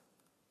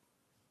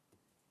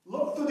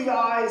 Look through the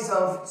eyes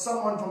of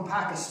someone from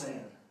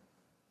Pakistan.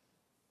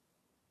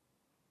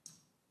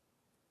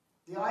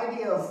 The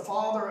idea of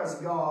Father as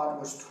God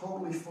was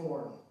totally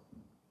foreign.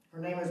 Her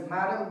name is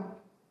Madam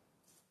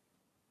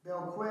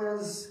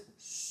Belquiz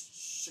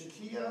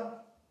Shakia.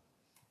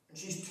 And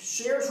she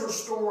shares her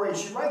story.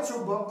 She writes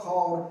her book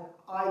called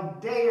I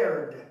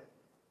Dared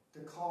to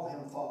Call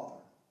Him Father.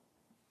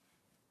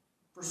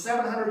 For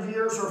 700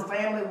 years, her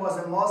family was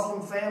a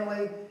Muslim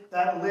family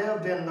that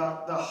lived in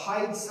the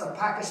heights of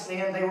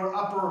Pakistan. They were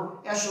upper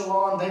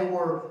echelon. They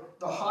were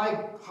the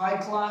high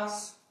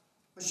class.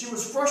 But she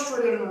was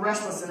frustrated and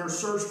restless in her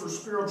search for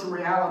spiritual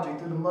reality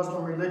through the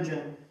Muslim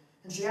religion.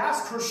 And she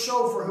asked her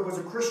chauffeur, who was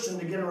a Christian,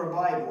 to get her a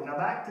Bible. Now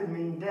that could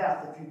mean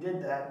death if you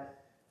did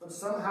that. But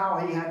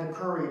somehow he had the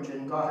courage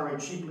and got her a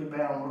cheaply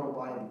bound little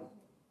Bible.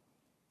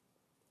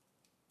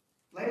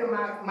 Later,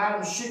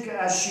 Madam Shika,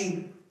 as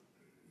she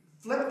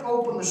flipped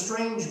open the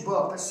strange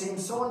book that seemed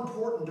so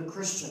important to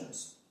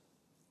Christians,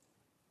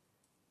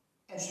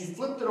 and she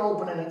flipped it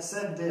open and it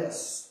said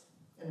this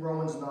in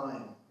Romans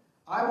 9,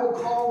 I will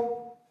call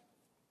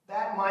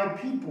that my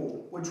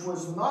people, which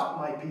was not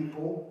my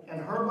people,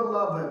 and her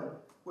beloved,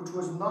 which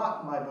was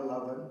not my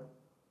beloved.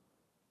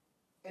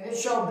 And it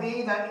shall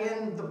be that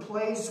in the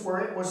place where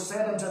it was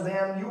said unto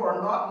them, you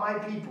are not my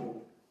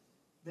people,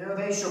 there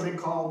they shall be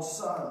called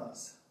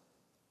sons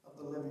of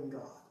the living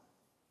God.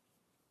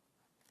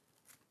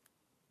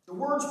 The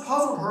words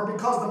puzzled her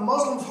because the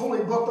Muslims'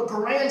 holy book, the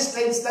Quran,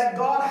 states that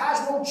God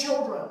has no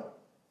children.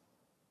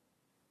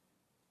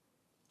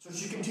 So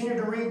she continued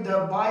to read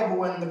the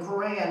Bible and the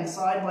Quran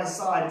side by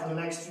side for the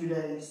next few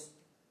days.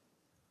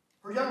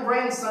 Her young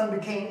grandson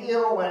became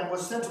ill and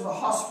was sent to the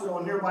hospital,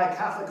 a nearby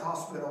Catholic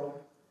hospital.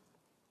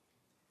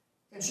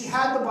 And she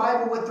had the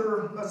Bible with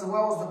her as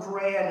well as the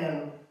Quran,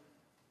 and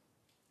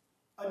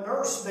a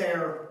nurse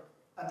there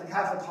at the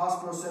Catholic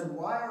hospital said,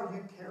 why are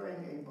you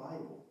carrying a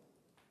Bible?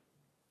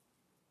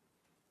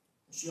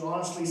 And she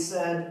honestly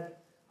said,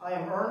 I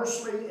am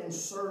earnestly in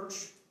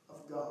search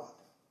of God.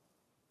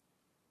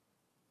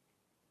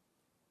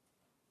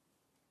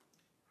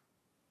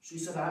 She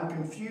said, I'm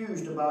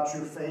confused about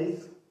your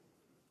faith.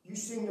 You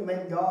seem to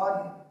make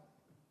God,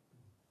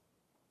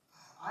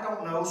 I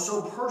don't know,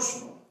 so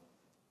personal.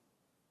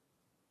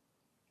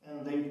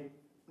 And the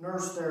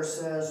nurse there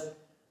says,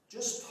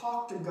 just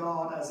talk to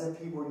God as if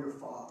he were your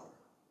father.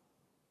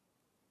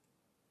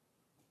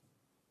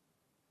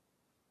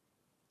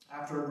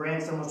 After her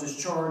grandson was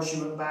discharged,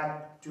 she went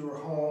back to her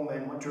home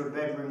and went to her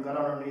bedroom, got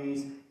on her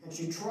knees, and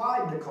she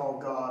tried to call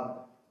God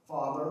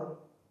Father,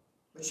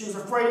 but she was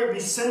afraid it would be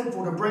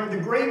sinful to bring the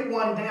Great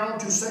One down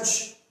to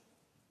such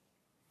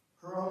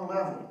her own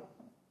level.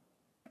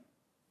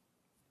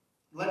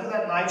 Later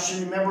that night,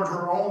 she remembered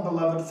her own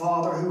beloved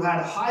father who had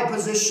a high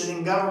position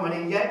in government,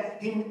 and yet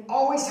he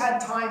always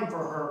had time for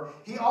her.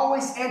 He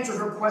always answered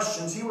her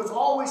questions. He was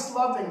always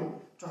loving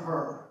to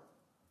her.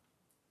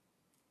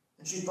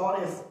 And she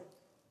thought, if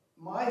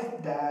my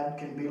dad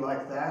can be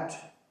like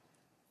that,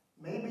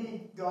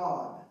 maybe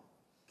God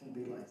can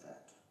be like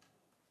that.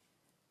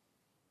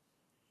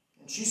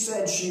 And she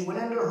said she went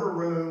into her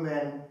room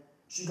and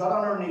she got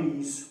on her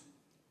knees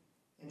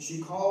and she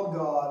called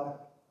God,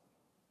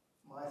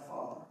 my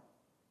Father.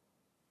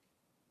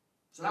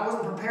 So I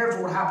wasn't prepared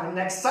for what happened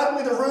next.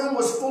 Suddenly the room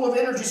was full of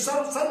energy.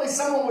 Suddenly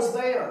someone was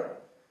there.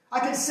 I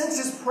could sense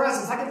his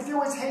presence. I could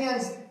feel his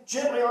hands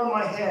gently on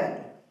my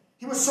head.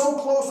 He was so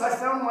close I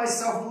found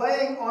myself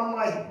laying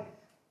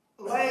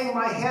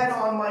my head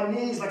on my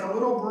knees like a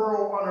little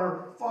girl on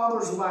her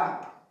father's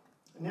lap,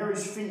 near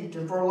his feet.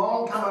 And for a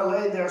long time I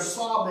lay there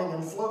sobbing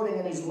and floating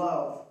in his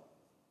love.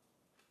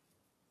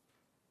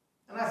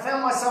 And I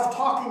found myself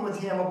talking with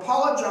him,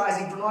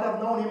 apologizing for not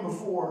having known him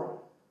before.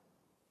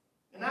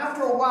 And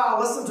after a while,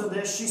 listen to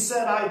this, she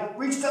said, I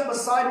reached up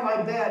beside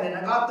my bed and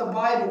I got the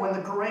Bible and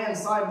the Quran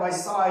side by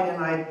side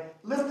and I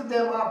lifted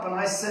them up and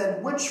I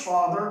said, which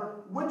Father,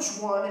 which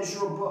one is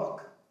your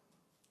book?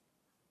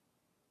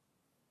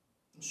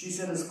 And she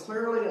said, as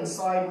clearly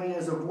inside me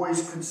as a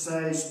voice could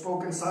say,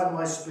 spoke inside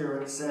my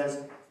spirit,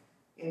 says,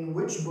 in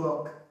which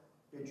book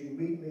did you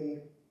meet me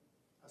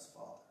as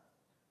Father?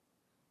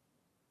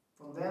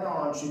 From then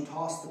on, she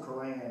tossed the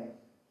Quran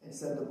and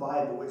said the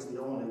Bible is the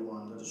only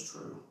one that is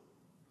true.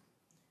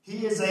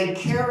 He is a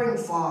caring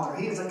Father.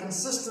 He is a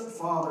consistent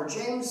Father.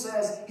 James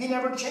says he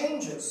never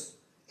changes.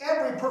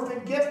 Every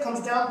perfect gift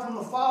comes down from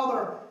the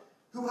Father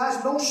who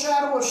has no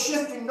shadow of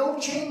shifting, no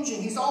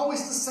changing. He's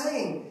always the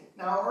same.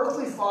 Now,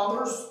 earthly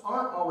fathers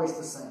aren't always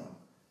the same.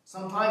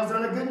 Sometimes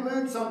they're in a good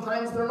mood,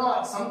 sometimes they're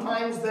not.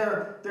 Sometimes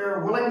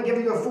they're willing to give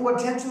you their full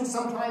attention,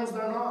 sometimes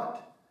they're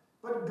not.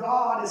 But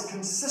God is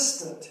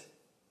consistent,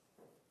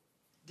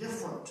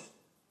 different.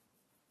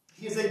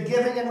 He is a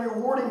giving and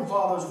rewarding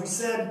Father. As we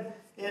said,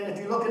 and if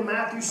you look in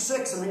Matthew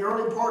 6 in the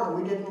early part that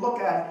we didn't look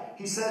at,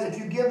 he says, if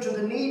you give to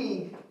the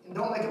needy and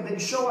don't make a big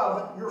show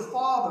out of it, your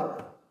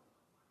Father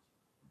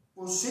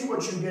will see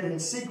what you did in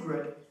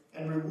secret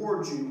and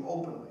reward you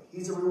openly.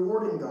 He's a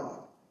rewarding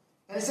God.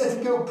 And it says,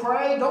 if you go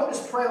pray, don't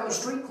just pray on the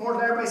street corner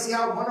and everybody see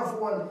how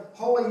wonderful and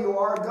holy you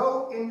are.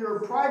 Go in your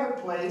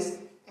private place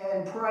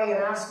and pray and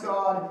ask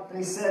God. And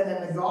he said,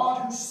 and the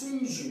God who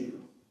sees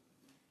you,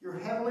 your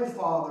heavenly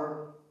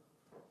Father,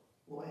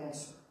 will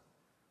answer.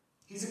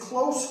 He's a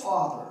close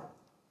Father,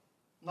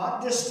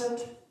 not distant.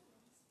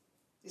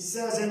 It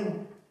says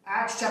in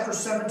Acts chapter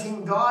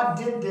 17, God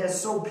did this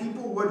so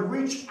people would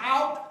reach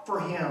out for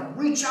him,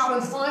 reach out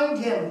and find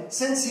him,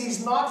 since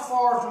he's not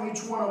far from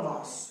each one of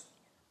us.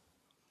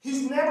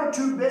 He's never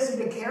too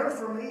busy to care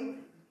for me.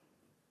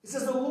 It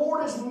says the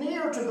Lord is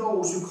near to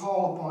those who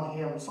call upon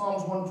him,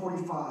 Psalms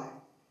 145.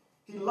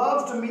 He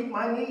loves to meet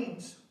my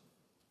needs.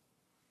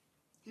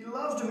 He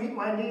loves to meet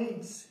my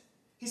needs.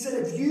 He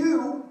said, if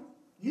you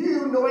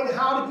knowing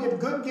how to give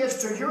good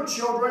gifts to your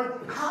children,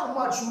 how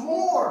much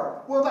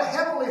more will the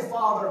Heavenly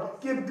Father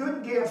give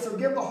good gifts or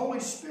give the Holy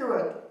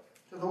Spirit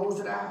to those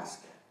that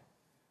ask?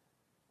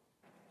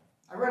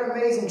 I read an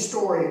amazing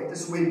story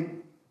this week.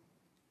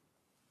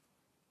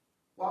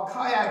 While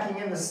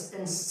kayaking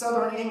in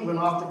southern England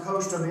off the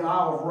coast of the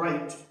Isle of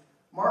Wight,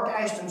 Mark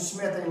Ashton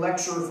Smith, a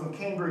lecturer from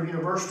Cambridge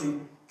University,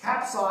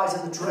 capsized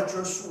in the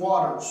treacherous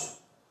waters.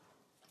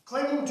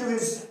 Clinging to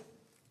his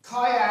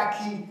kayak,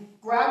 he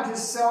grabbed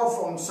his cell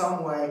phone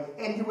some way,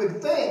 and you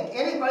would think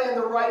anybody in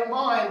their right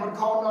mind would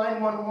call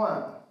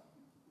 911.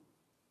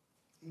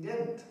 He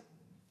didn't.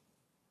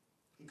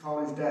 He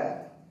called his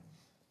dad.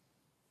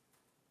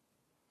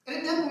 And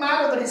it didn't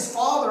matter that his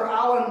father,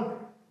 Alan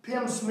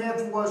Pym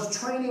Smith, was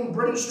training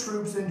British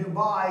troops in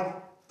Dubai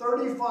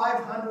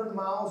 3,500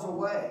 miles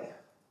away.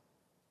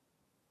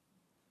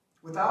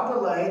 Without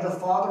delay, the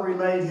father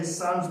relayed his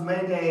son's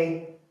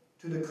mayday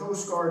to the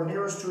Coast Guard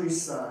nearest to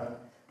his son,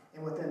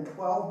 and within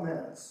 12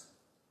 minutes,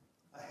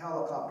 a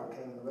helicopter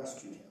came and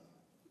rescued him.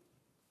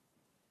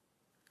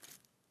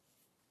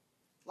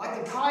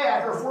 Like the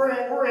kayaker, if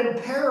we're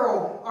in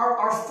peril,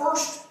 our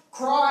first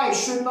cry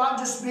should not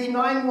just be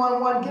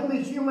 911, give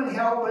me human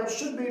help, but it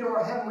should be to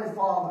our Heavenly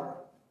Father.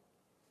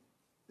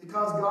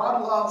 Because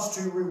God loves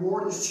to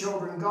reward his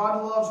children.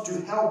 God loves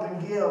to help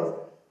and give.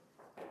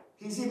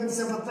 He's even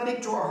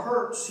sympathetic to our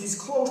hurts. He's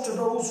close to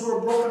those who are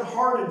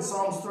brokenhearted,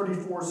 Psalms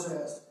 34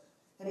 says.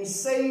 And he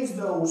saves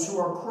those who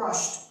are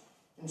crushed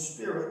in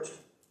spirit.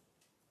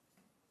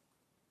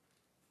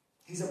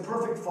 He's a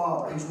perfect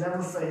Father. He's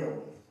never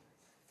failed.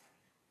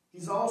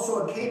 He's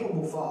also a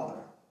capable Father.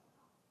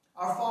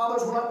 Our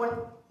fathers,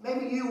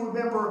 maybe you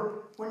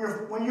remember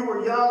when you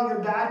were young,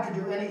 your dad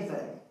could do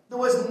anything. There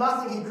was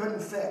nothing he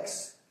couldn't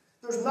fix.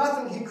 There's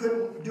nothing he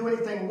couldn't do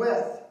anything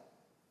with.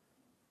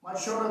 My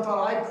children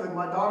thought I could.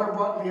 My daughter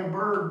brought me a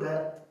bird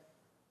that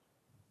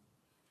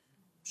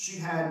she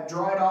had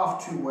dried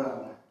off too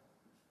well.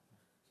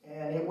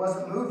 And it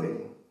wasn't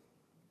moving.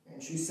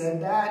 And she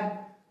said, Dad,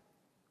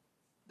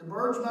 the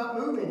bird's not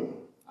moving.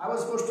 I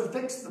was supposed to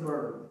fix the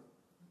bird.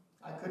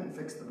 I couldn't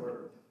fix the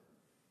bird.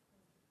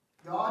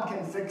 God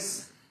can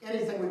fix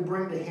anything we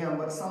bring to him,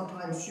 but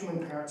sometimes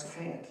human parents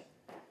can't.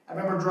 I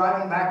remember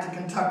driving back to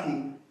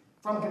Kentucky,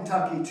 from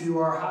Kentucky to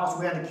our house.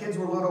 The kids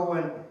were little,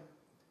 and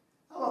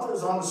I don't know if it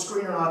was on the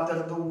screen or not,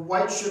 the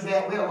white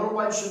Chevette. We had a little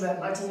white Chevette,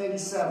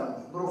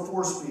 1987, little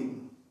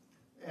 4-speed.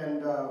 And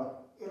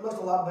it looked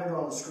a lot bigger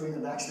on the screen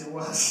than it actually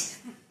was.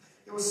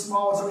 It was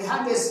small. So we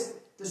had this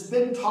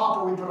big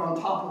topper we put on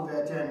top of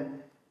it.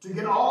 And to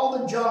get all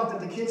the junk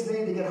that the kids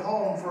needed to get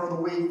home for the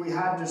week, we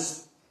had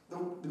just, there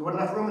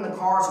wasn't enough room in the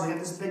car, so we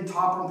had this big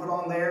topper and put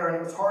on there. And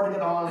it was hard to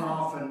get on and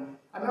off. And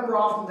I remember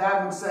often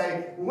Dad would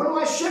say, well, when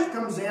my shift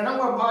comes in, I'm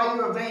going to buy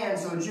you a van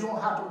so that you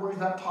don't have to worry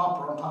that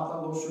topper on top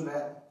of that little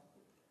Chevette.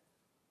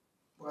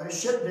 Well, his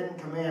ship didn't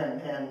come in,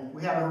 and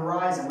we had a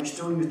Horizon. We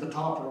still used the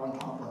topper on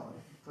top of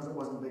it because it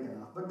wasn't big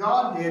enough. But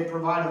God did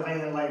provide a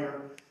van later.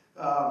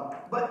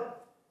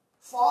 But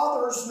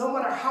fathers, no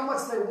matter how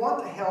much they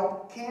want to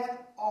help, can't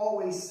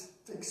always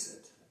fix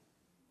it.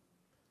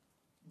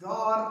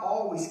 God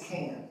always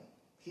can.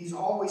 He's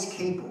always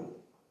capable.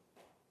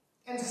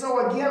 And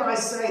so again, I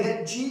say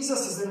that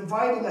Jesus is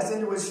inviting us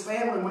into his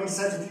family when he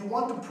says, if you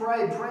want to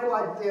pray, pray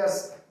like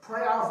this.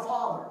 Pray, our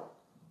Father.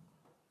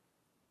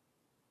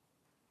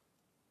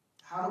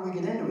 How do we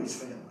get into his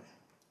family?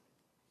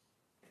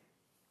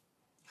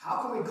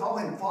 How can we call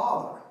him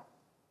Father?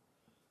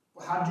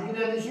 Well, how did you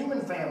get into the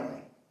human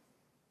family?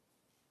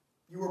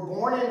 You were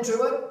born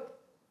into it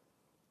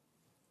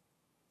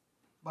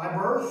by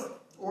birth,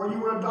 or you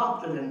were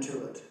adopted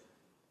into it.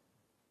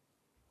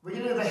 We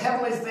get into the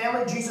heavenly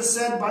family, Jesus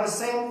said, by the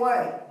same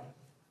way.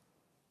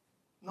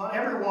 Not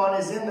everyone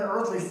is in the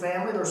earthly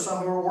family. There are some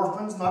who are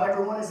orphans. Not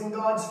everyone is in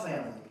God's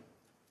family.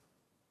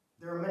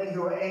 There are many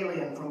who are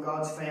alien from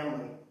God's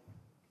family.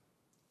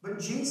 But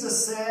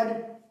Jesus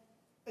said,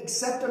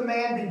 except a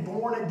man be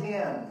born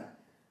again,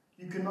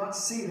 you cannot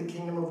see the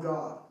kingdom of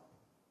God.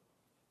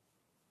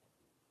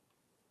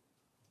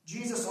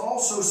 Jesus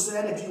also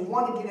said, if you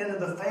want to get into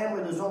the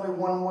family, there's only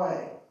one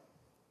way.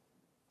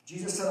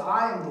 Jesus said,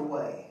 I am the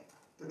way,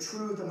 the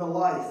truth, and the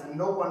life, and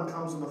no one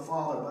comes to the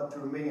Father but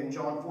through me, in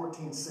John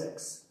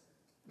 14:6.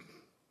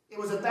 It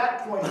was at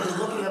that point he was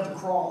looking at the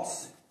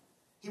cross.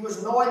 He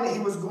was knowing that he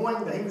was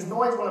going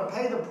to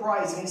pay the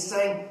price, and he's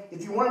saying,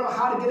 if you want to know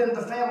how to get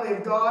into the family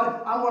of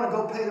God, I'm going to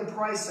go pay the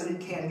price so you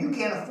can. You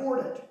can't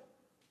afford it.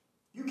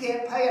 You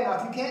can't pay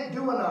enough. You can't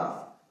do enough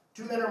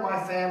to enter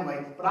my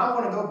family, but I'm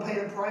going to go pay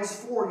the price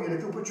for you. And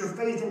if you put your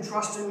faith and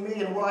trust in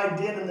me and what I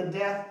did in the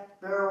death,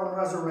 burial, and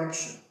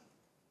resurrection,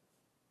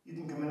 you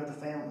can come into the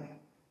family.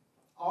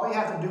 All you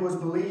have to do is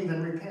believe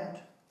and repent.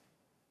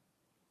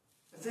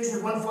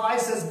 Ephesians 1:5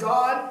 says,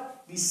 God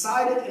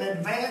decided in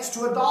advance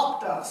to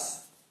adopt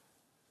us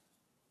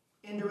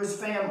into his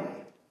family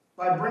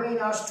by bringing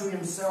us to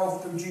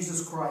himself through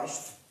Jesus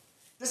Christ.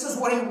 This is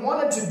what he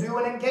wanted to do,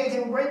 and it gave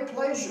him great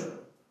pleasure.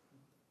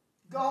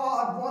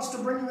 God wants to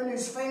bring you into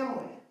his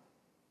family.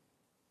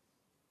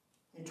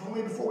 He told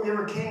me before we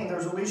ever came,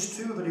 there's at least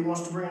 2 that he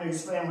wants to bring into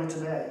his family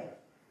today.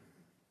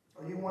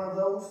 Are you one of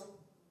those?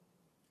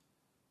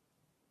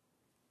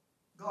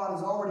 God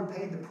has already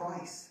paid the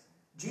price.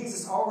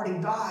 Jesus already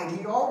died.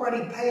 He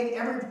already paid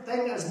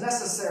everything that is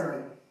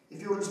necessary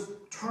if you will just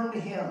turn to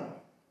him.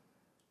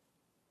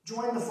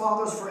 Join the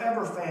Father's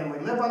forever family.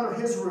 Live under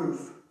his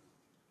roof.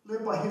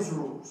 Live by his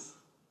rules.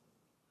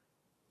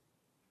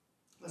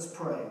 Let's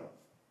pray.